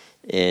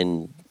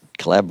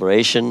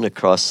collaboration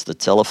across the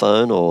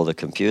telephone or the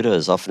computer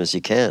as often as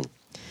you can.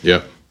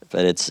 Yeah.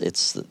 But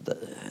that's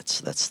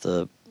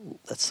the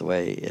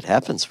way it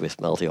happens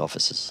with multi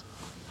offices.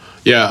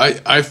 Yeah,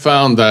 I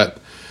found that,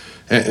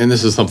 and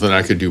this is something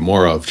I could do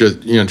more of,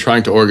 just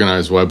trying to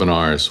organize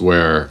webinars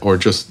or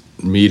just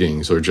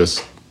meetings or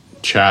just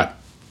chat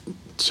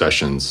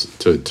sessions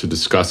to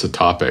discuss a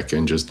topic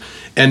and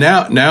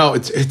now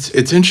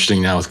it's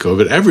interesting now with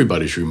COVID.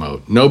 Everybody's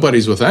remote.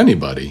 Nobody's with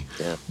anybody.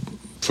 Yeah.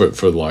 For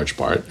the large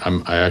part.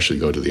 I actually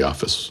go to the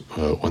office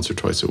once or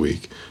twice a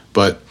week,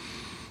 but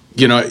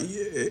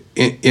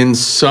in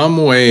some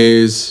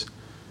ways,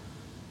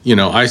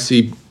 I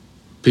see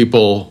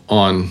people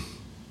on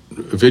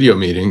video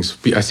meetings.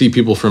 I see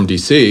people from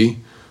DC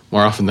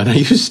more often than I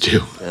used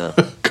to,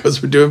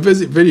 because we're doing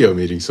video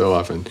meetings so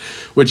often,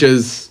 which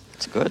is...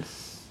 It's good.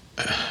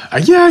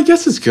 Yeah, I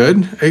guess it's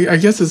good. I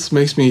guess it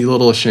makes me a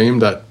little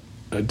ashamed that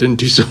I didn't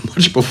do so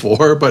much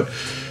before, but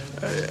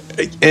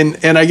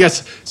and I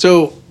guess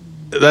so.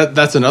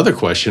 That's another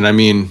question. I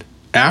mean,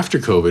 after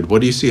COVID,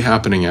 what do you see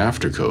happening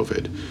after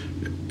COVID?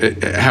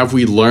 Have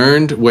we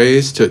learned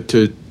ways to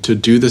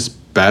do this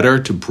better,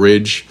 to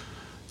bridge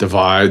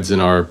divides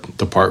in our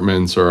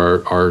departments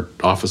or our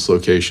office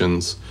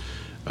locations?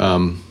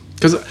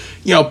 Because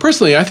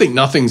personally, I think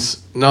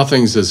nothing's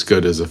as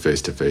good as a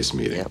face-to-face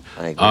meeting. Yep,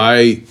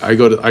 I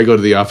agree. I go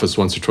to the office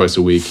once or twice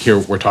a week. Here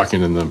we're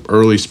talking in the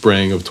early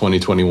spring of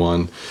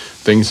 2021.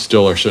 Things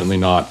still are certainly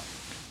not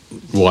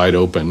wide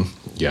open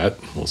yet.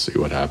 We'll see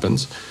what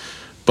happens.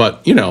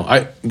 But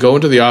I go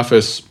into the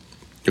office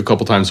a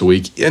couple times a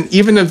week, and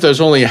even if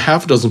there's only a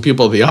half a dozen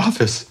people at the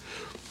office,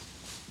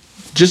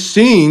 just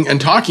seeing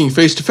and talking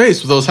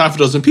face-to-face with those half a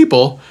dozen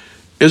people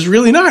is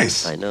really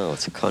nice. I know,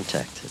 it's a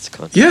contact.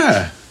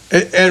 Yeah,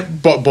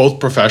 and both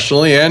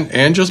professionally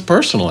and just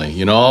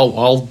personally.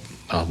 I'll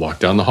walk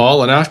down the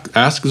hall and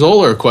ask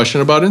Zoller a question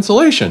about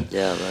insulation.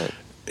 Yeah, right.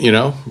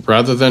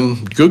 Rather than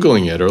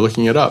Googling it or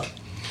looking it up.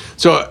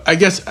 So I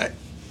guess,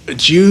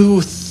 do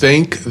you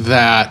think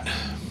that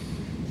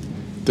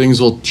things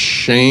will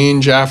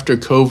change after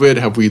COVID?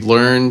 Have we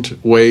learned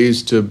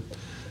ways to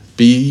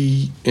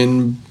be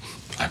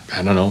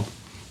I don't know,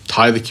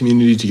 tie the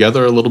community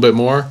together a little bit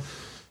more?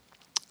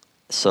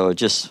 So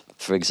just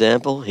for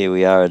example, here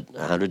we are at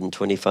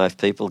 125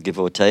 people, give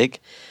or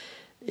take.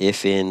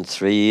 If in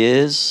 3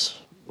 years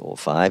or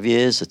 5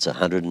 years it's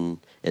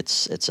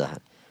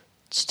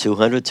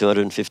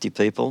 250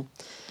 people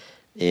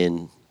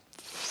in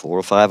 4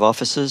 or 5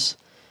 offices,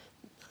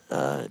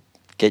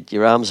 get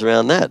your arms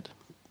around that.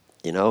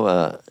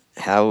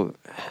 How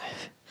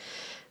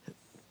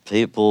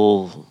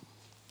people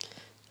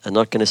are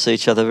not going to see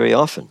each other very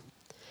often.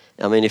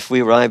 I mean, if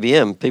we were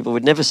IBM, people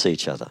would never see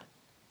each other.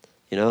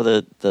 You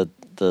know,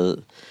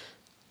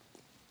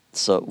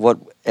 so what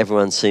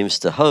everyone seems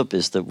to hope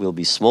is that we'll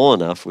be small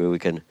enough where we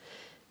can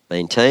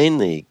maintain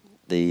the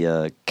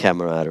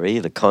camaraderie,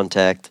 the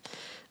contact,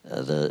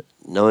 the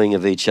knowing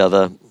of each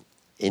other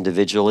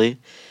individually,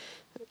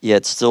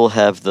 yet still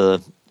have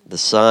the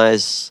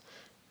size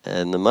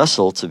and the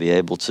muscle to be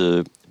able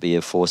to be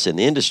a force in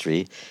the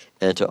industry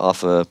and to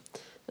offer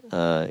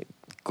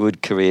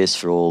good careers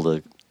for all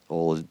the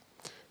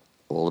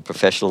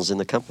professionals in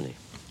the company.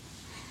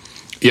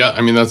 Yeah,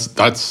 I mean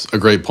that's a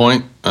great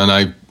point,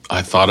 and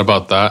I thought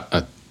about that.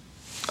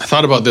 I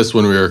thought about this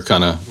when we were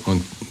kind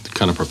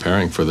of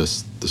preparing for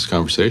this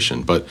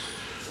conversation. But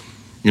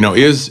you know,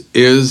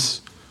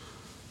 is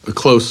a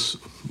close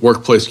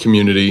workplace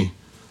community?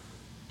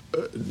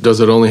 Does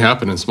it only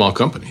happen in small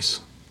companies?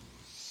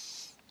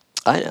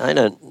 I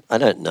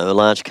don't know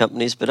large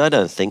companies, but I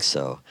don't think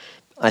so.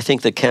 I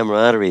think the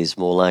camaraderie is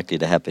more likely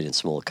to happen in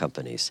small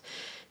companies.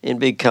 In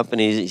big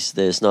companies,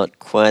 there's not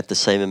quite the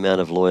same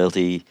amount of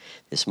loyalty.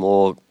 There's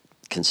more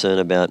concern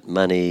about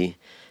money,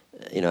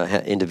 you know,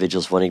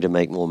 individuals wanting to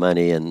make more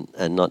money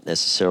and not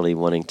necessarily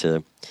wanting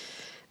to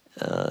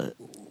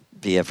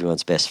be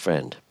everyone's best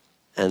friend.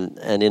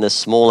 And in a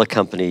smaller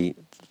company,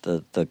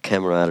 the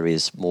camaraderie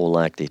is more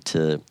likely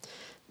to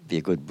be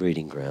a good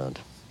breeding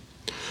ground.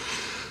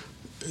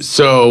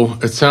 So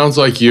it sounds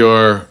like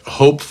you're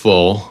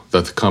hopeful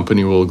that the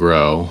company will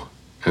grow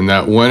and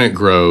that when it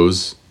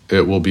grows,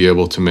 it will be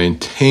able to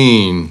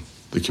maintain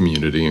the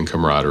community and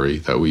camaraderie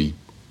that we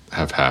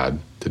have had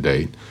to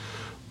date.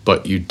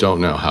 But you don't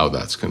know how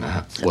that's going to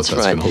happen, what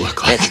that's going to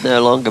look like. That's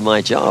no longer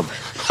my job.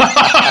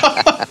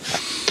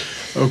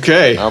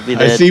 Okay. I'll be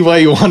there. I see why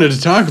you wanted to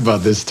talk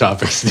about this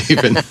topic,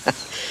 Stephen.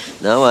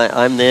 No,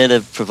 I'm there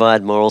to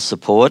provide moral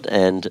support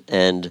and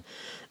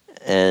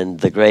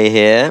the grey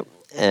hair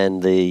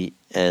and the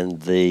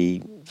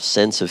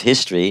sense of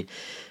history,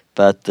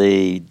 but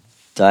the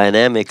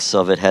dynamics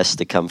of it has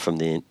to come from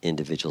the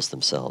individuals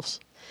themselves.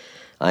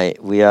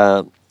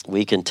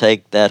 We can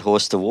take that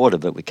horse to water,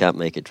 but we can't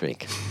make it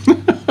drink.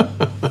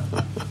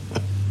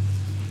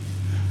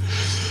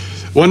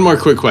 One more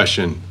quick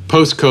question.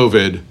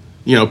 Post-COVID,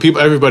 you know,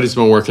 everybody's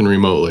been working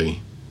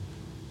remotely.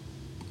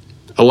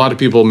 A lot of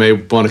people may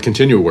want to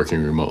continue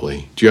working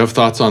remotely. Do you have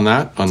thoughts on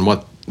that? On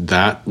what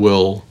that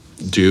will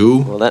do?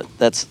 Well,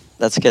 that's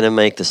going to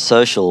make the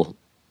social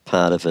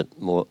part of it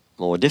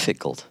more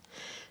difficult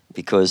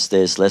because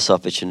there's less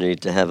opportunity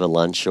to have a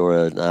lunch or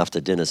an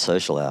after-dinner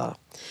social hour.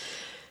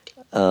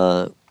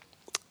 But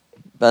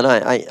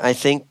I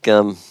think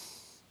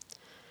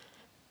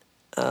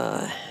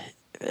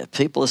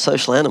people are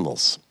social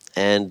animals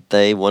and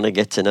they want to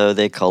get to know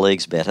their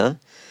colleagues better.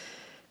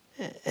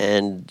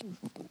 And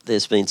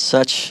there's been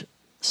such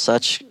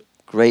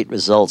great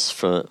results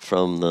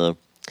from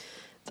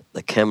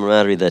the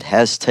camaraderie that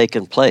has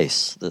taken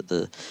place,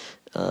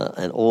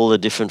 and all the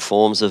different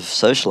forms of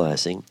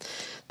socializing,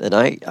 that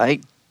I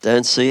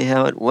don't see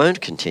how it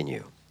won't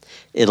continue.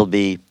 It'll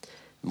be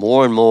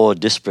more and more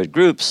disparate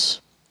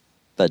groups,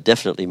 but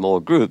definitely more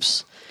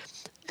groups,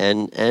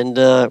 and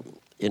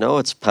you know,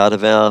 it's part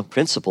of our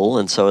principle,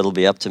 and so it'll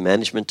be up to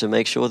management to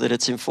make sure that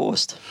it's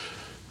enforced.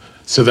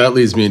 So that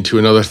leads me into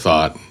another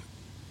thought.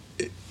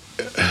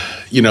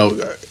 You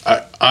know,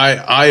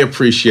 I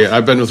appreciate,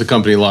 I've been with the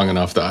company long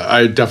enough that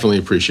I definitely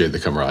appreciate the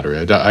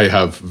camaraderie. I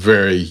have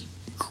very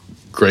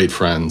great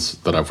friends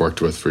that I've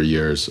worked with for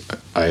years.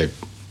 I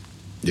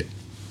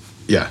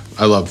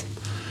love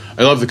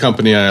the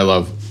company and I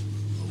love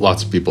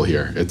lots of people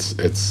here.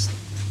 It's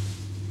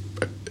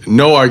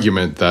no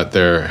argument that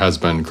there has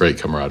been great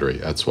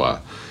camaraderie at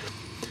SWA.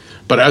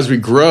 But as we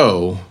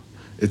grow,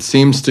 it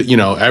seems to, you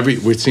know,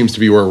 it seems to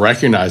be we're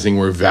recognizing,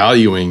 we're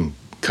valuing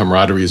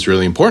camaraderie is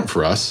really important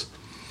for us.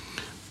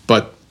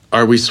 But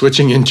are we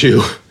switching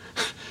into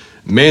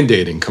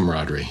mandating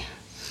camaraderie?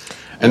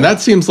 And that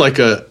seems like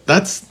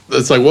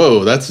it's like,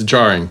 whoa, that's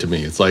jarring to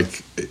me. It's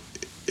like,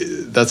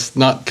 that's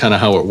not kind of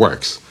how it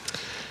works.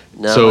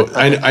 No, so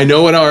I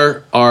know in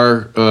our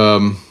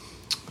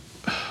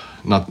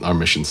not our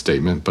mission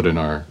statement, but in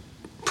our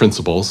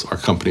principles, our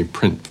company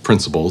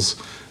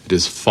principles, it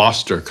is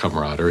foster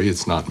camaraderie.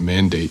 It's not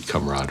mandate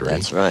camaraderie.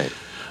 That's right.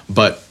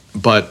 But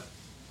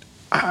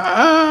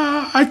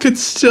I could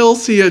still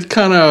see it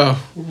kind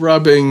of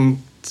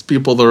rubbing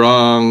people the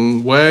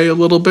wrong way a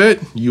little bit.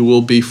 You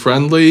will be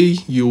friendly.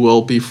 You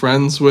will be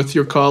friends with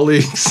your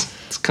colleagues.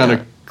 It's kind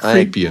of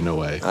creepy in a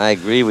way. I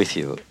agree with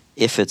you.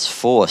 If it's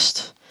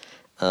forced,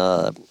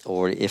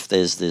 or if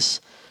there's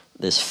this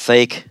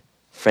fake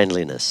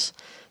friendliness,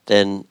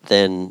 then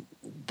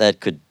that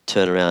could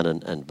turn around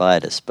and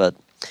bite us. But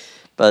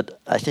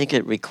I think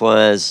it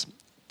requires,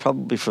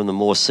 probably from the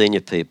more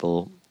senior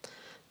people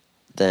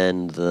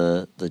than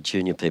the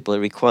junior people, it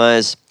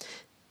requires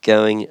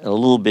going a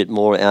little bit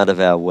more out of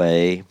our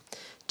way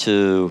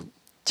to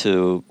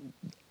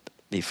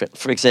be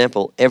for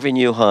example, every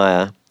new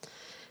hire,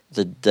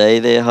 the day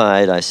they're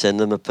hired, I send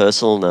them a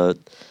personal note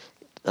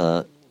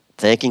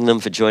thanking them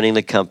for joining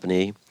the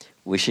company,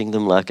 wishing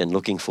them luck and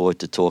looking forward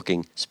to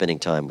talking, spending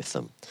time with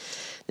them.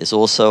 There's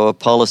also a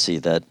policy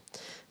that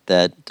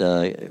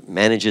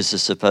managers are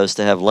supposed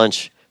to have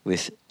lunch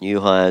with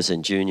new hires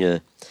and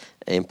junior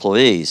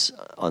employees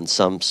on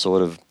some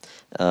sort of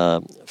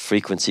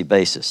frequency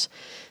basis.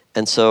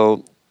 And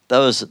so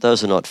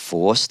those are not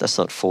forced. That's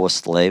not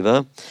forced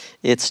labor.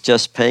 It's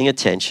just paying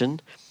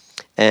attention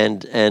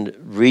and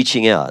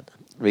reaching out.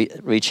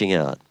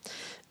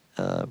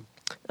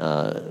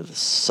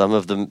 Some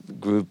of the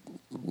group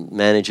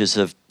managers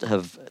have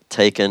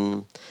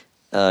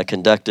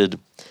conducted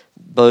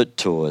boat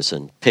tours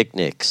and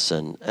picnics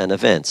and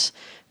events.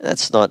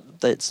 It's not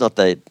they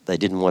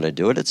didn't want to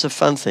do it. It's a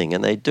fun thing,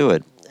 and they do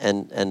it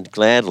and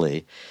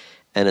gladly.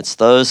 And it's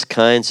those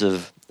kinds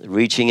of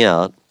reaching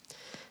out,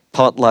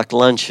 potluck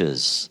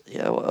lunches,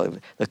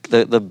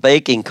 the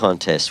baking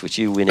contest which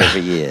you win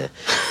every year.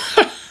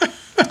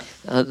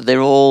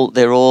 They're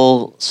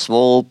all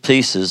small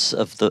pieces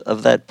of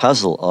that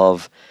puzzle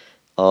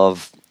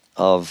of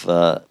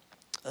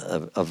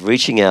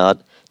reaching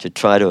out to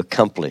try to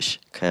accomplish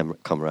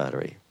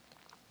camaraderie.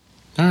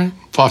 All right,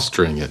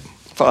 fostering it,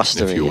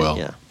 if you will.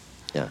 Yeah.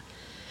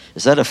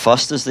 Is that a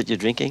Foster's that you're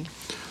drinking?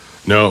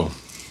 No,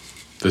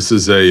 this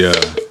is a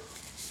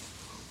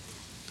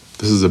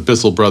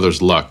Bissell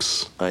Brothers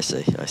Lux. I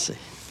see.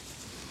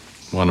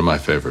 One of my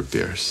favorite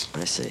beers.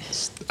 I see.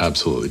 It's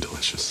absolutely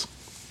delicious.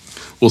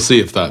 We'll see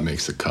if that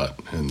makes a cut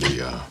in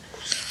the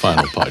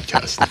final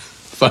podcast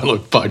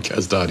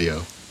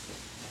audio.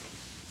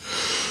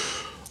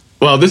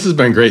 Well, this has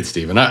been great,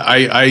 Stephen.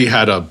 I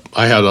had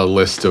a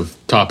list of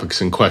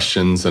topics and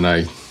questions,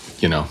 and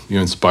you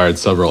inspired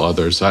several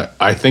others.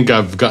 I think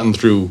I've gotten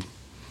through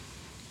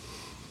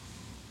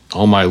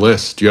all my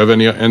list. Do you have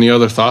any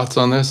other thoughts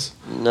on this?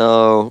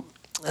 No,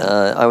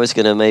 I was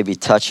going to maybe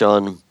touch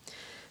on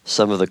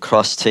some of the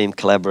cross-team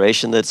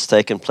collaboration that's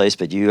taken place,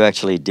 but you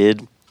actually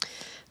did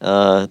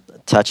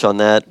touch on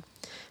that.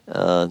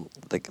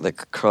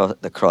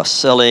 The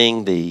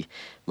cross-selling, the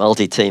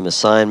multi-team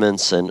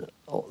assignments, and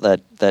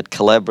that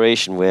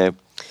collaboration where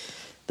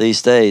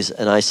these days,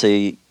 and I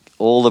see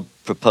all the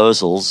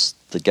proposals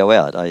that go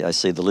out. I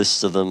see the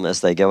lists of them as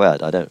they go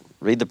out. I don't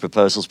read the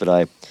proposals, but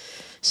I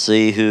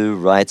see who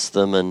writes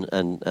them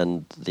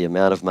and the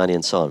amount of money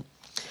and so on.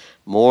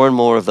 More and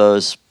more of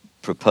those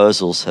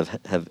proposals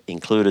have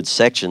included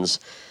sections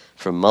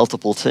from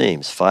multiple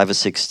teams, 5 or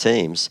 6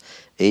 teams,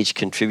 each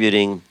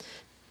contributing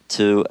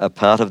to a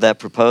part of that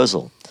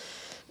proposal.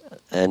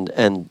 And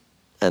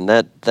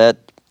that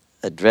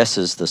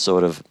addresses the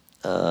sort of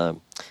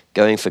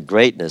going for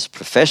greatness,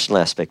 professional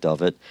aspect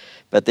of it,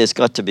 but there's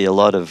got to be a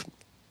lot of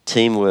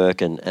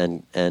teamwork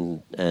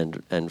and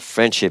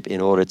friendship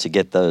in order to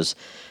get those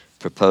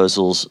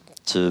proposals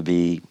to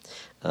be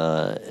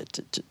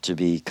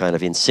kind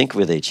of in sync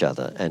with each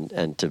other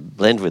and to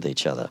blend with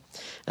each other,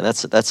 and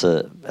that's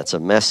a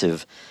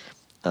massive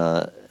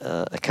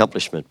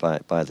accomplishment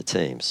by the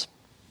teams.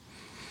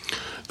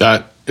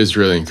 That is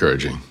really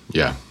encouraging.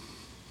 Yeah,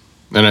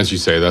 and as you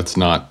say, that's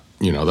not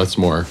that's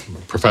more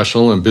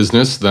professional and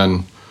business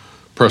than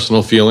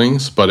personal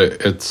feelings. But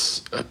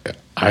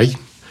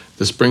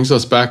this brings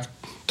us back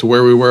to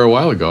where we were a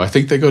while ago. I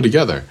think they go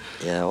together.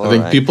 Yeah, I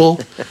think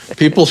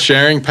people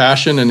sharing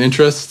passion and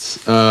interests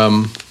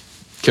can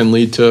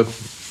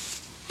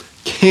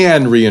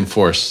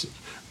reinforce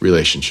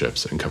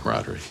relationships and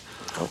camaraderie.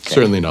 Okay.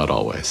 Certainly not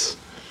always.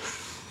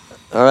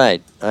 All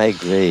right, I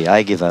agree.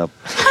 I give up.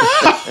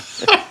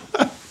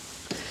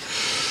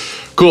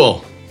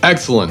 Cool.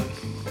 Excellent.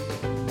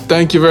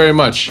 Thank you very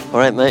much. All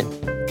right, mate.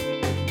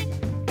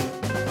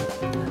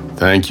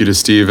 Thank you to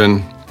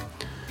Stephen.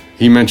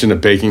 He mentioned a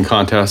baking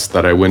contest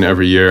that I win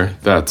every year.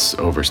 That's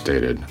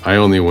overstated. I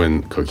only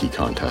win cookie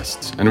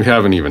contests, and we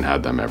haven't even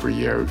had them every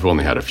year. We've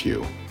only had a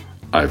few.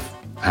 I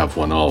have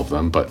won all of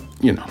them, but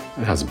it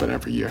hasn't been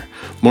every year.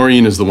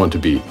 Maureen is the one to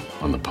beat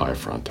on the pie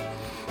front.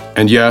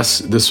 And yes,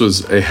 this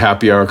was a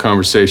happy hour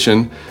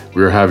conversation.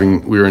 We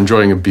were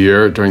enjoying a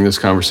beer during this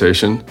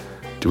conversation.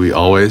 Do we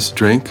always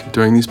drink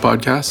during these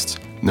podcasts?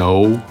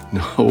 No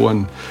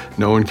one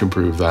can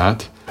prove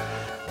that.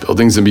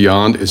 Buildings and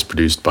Beyond is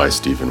produced by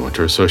Stephen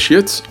Winter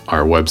Associates.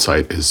 Our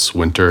website is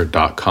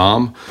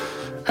swinter.com,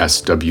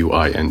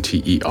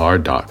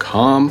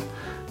 swinter.com.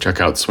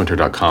 Check out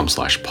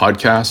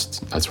swinter.com/podcasts.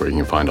 That's where you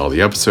can find all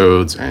the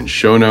episodes and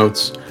show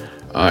notes.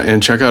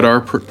 And check out our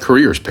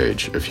careers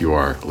page if you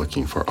are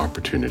looking for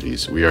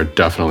opportunities. We are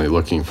definitely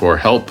looking for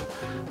help.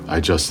 I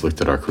just looked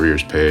at our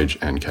careers page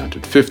and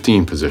counted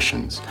 15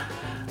 positions.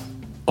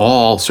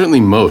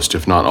 Certainly most,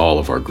 if not all,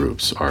 of our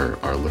groups are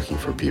looking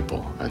for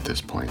people at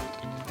this point.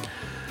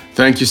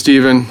 Thank you,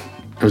 Stephen.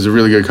 It was a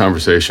really good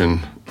conversation.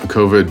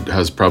 COVID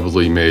has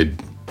probably made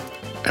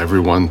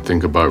everyone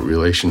think about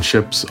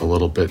relationships a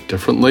little bit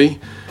differently.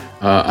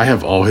 I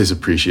have always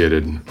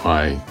appreciated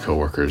my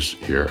coworkers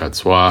here at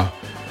SWA.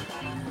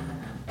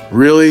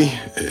 Really,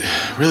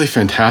 really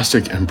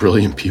fantastic and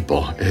brilliant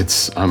people.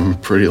 I'm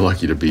pretty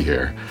lucky to be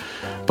here.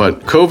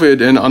 But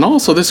COVID and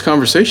also this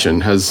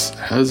conversation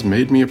has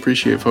made me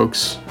appreciate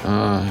folks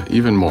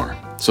even more.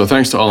 So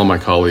thanks to all of my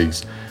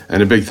colleagues.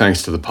 And a big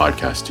thanks to the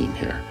podcast team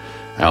here.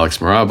 Alex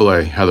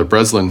Mirabile, Heather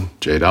Breslin,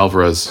 Jade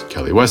Alvarez,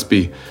 Kelly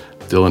Westby,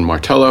 Dylan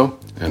Martello,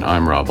 and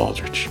I'm Rob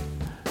Aldrich.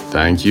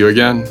 Thank you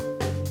again.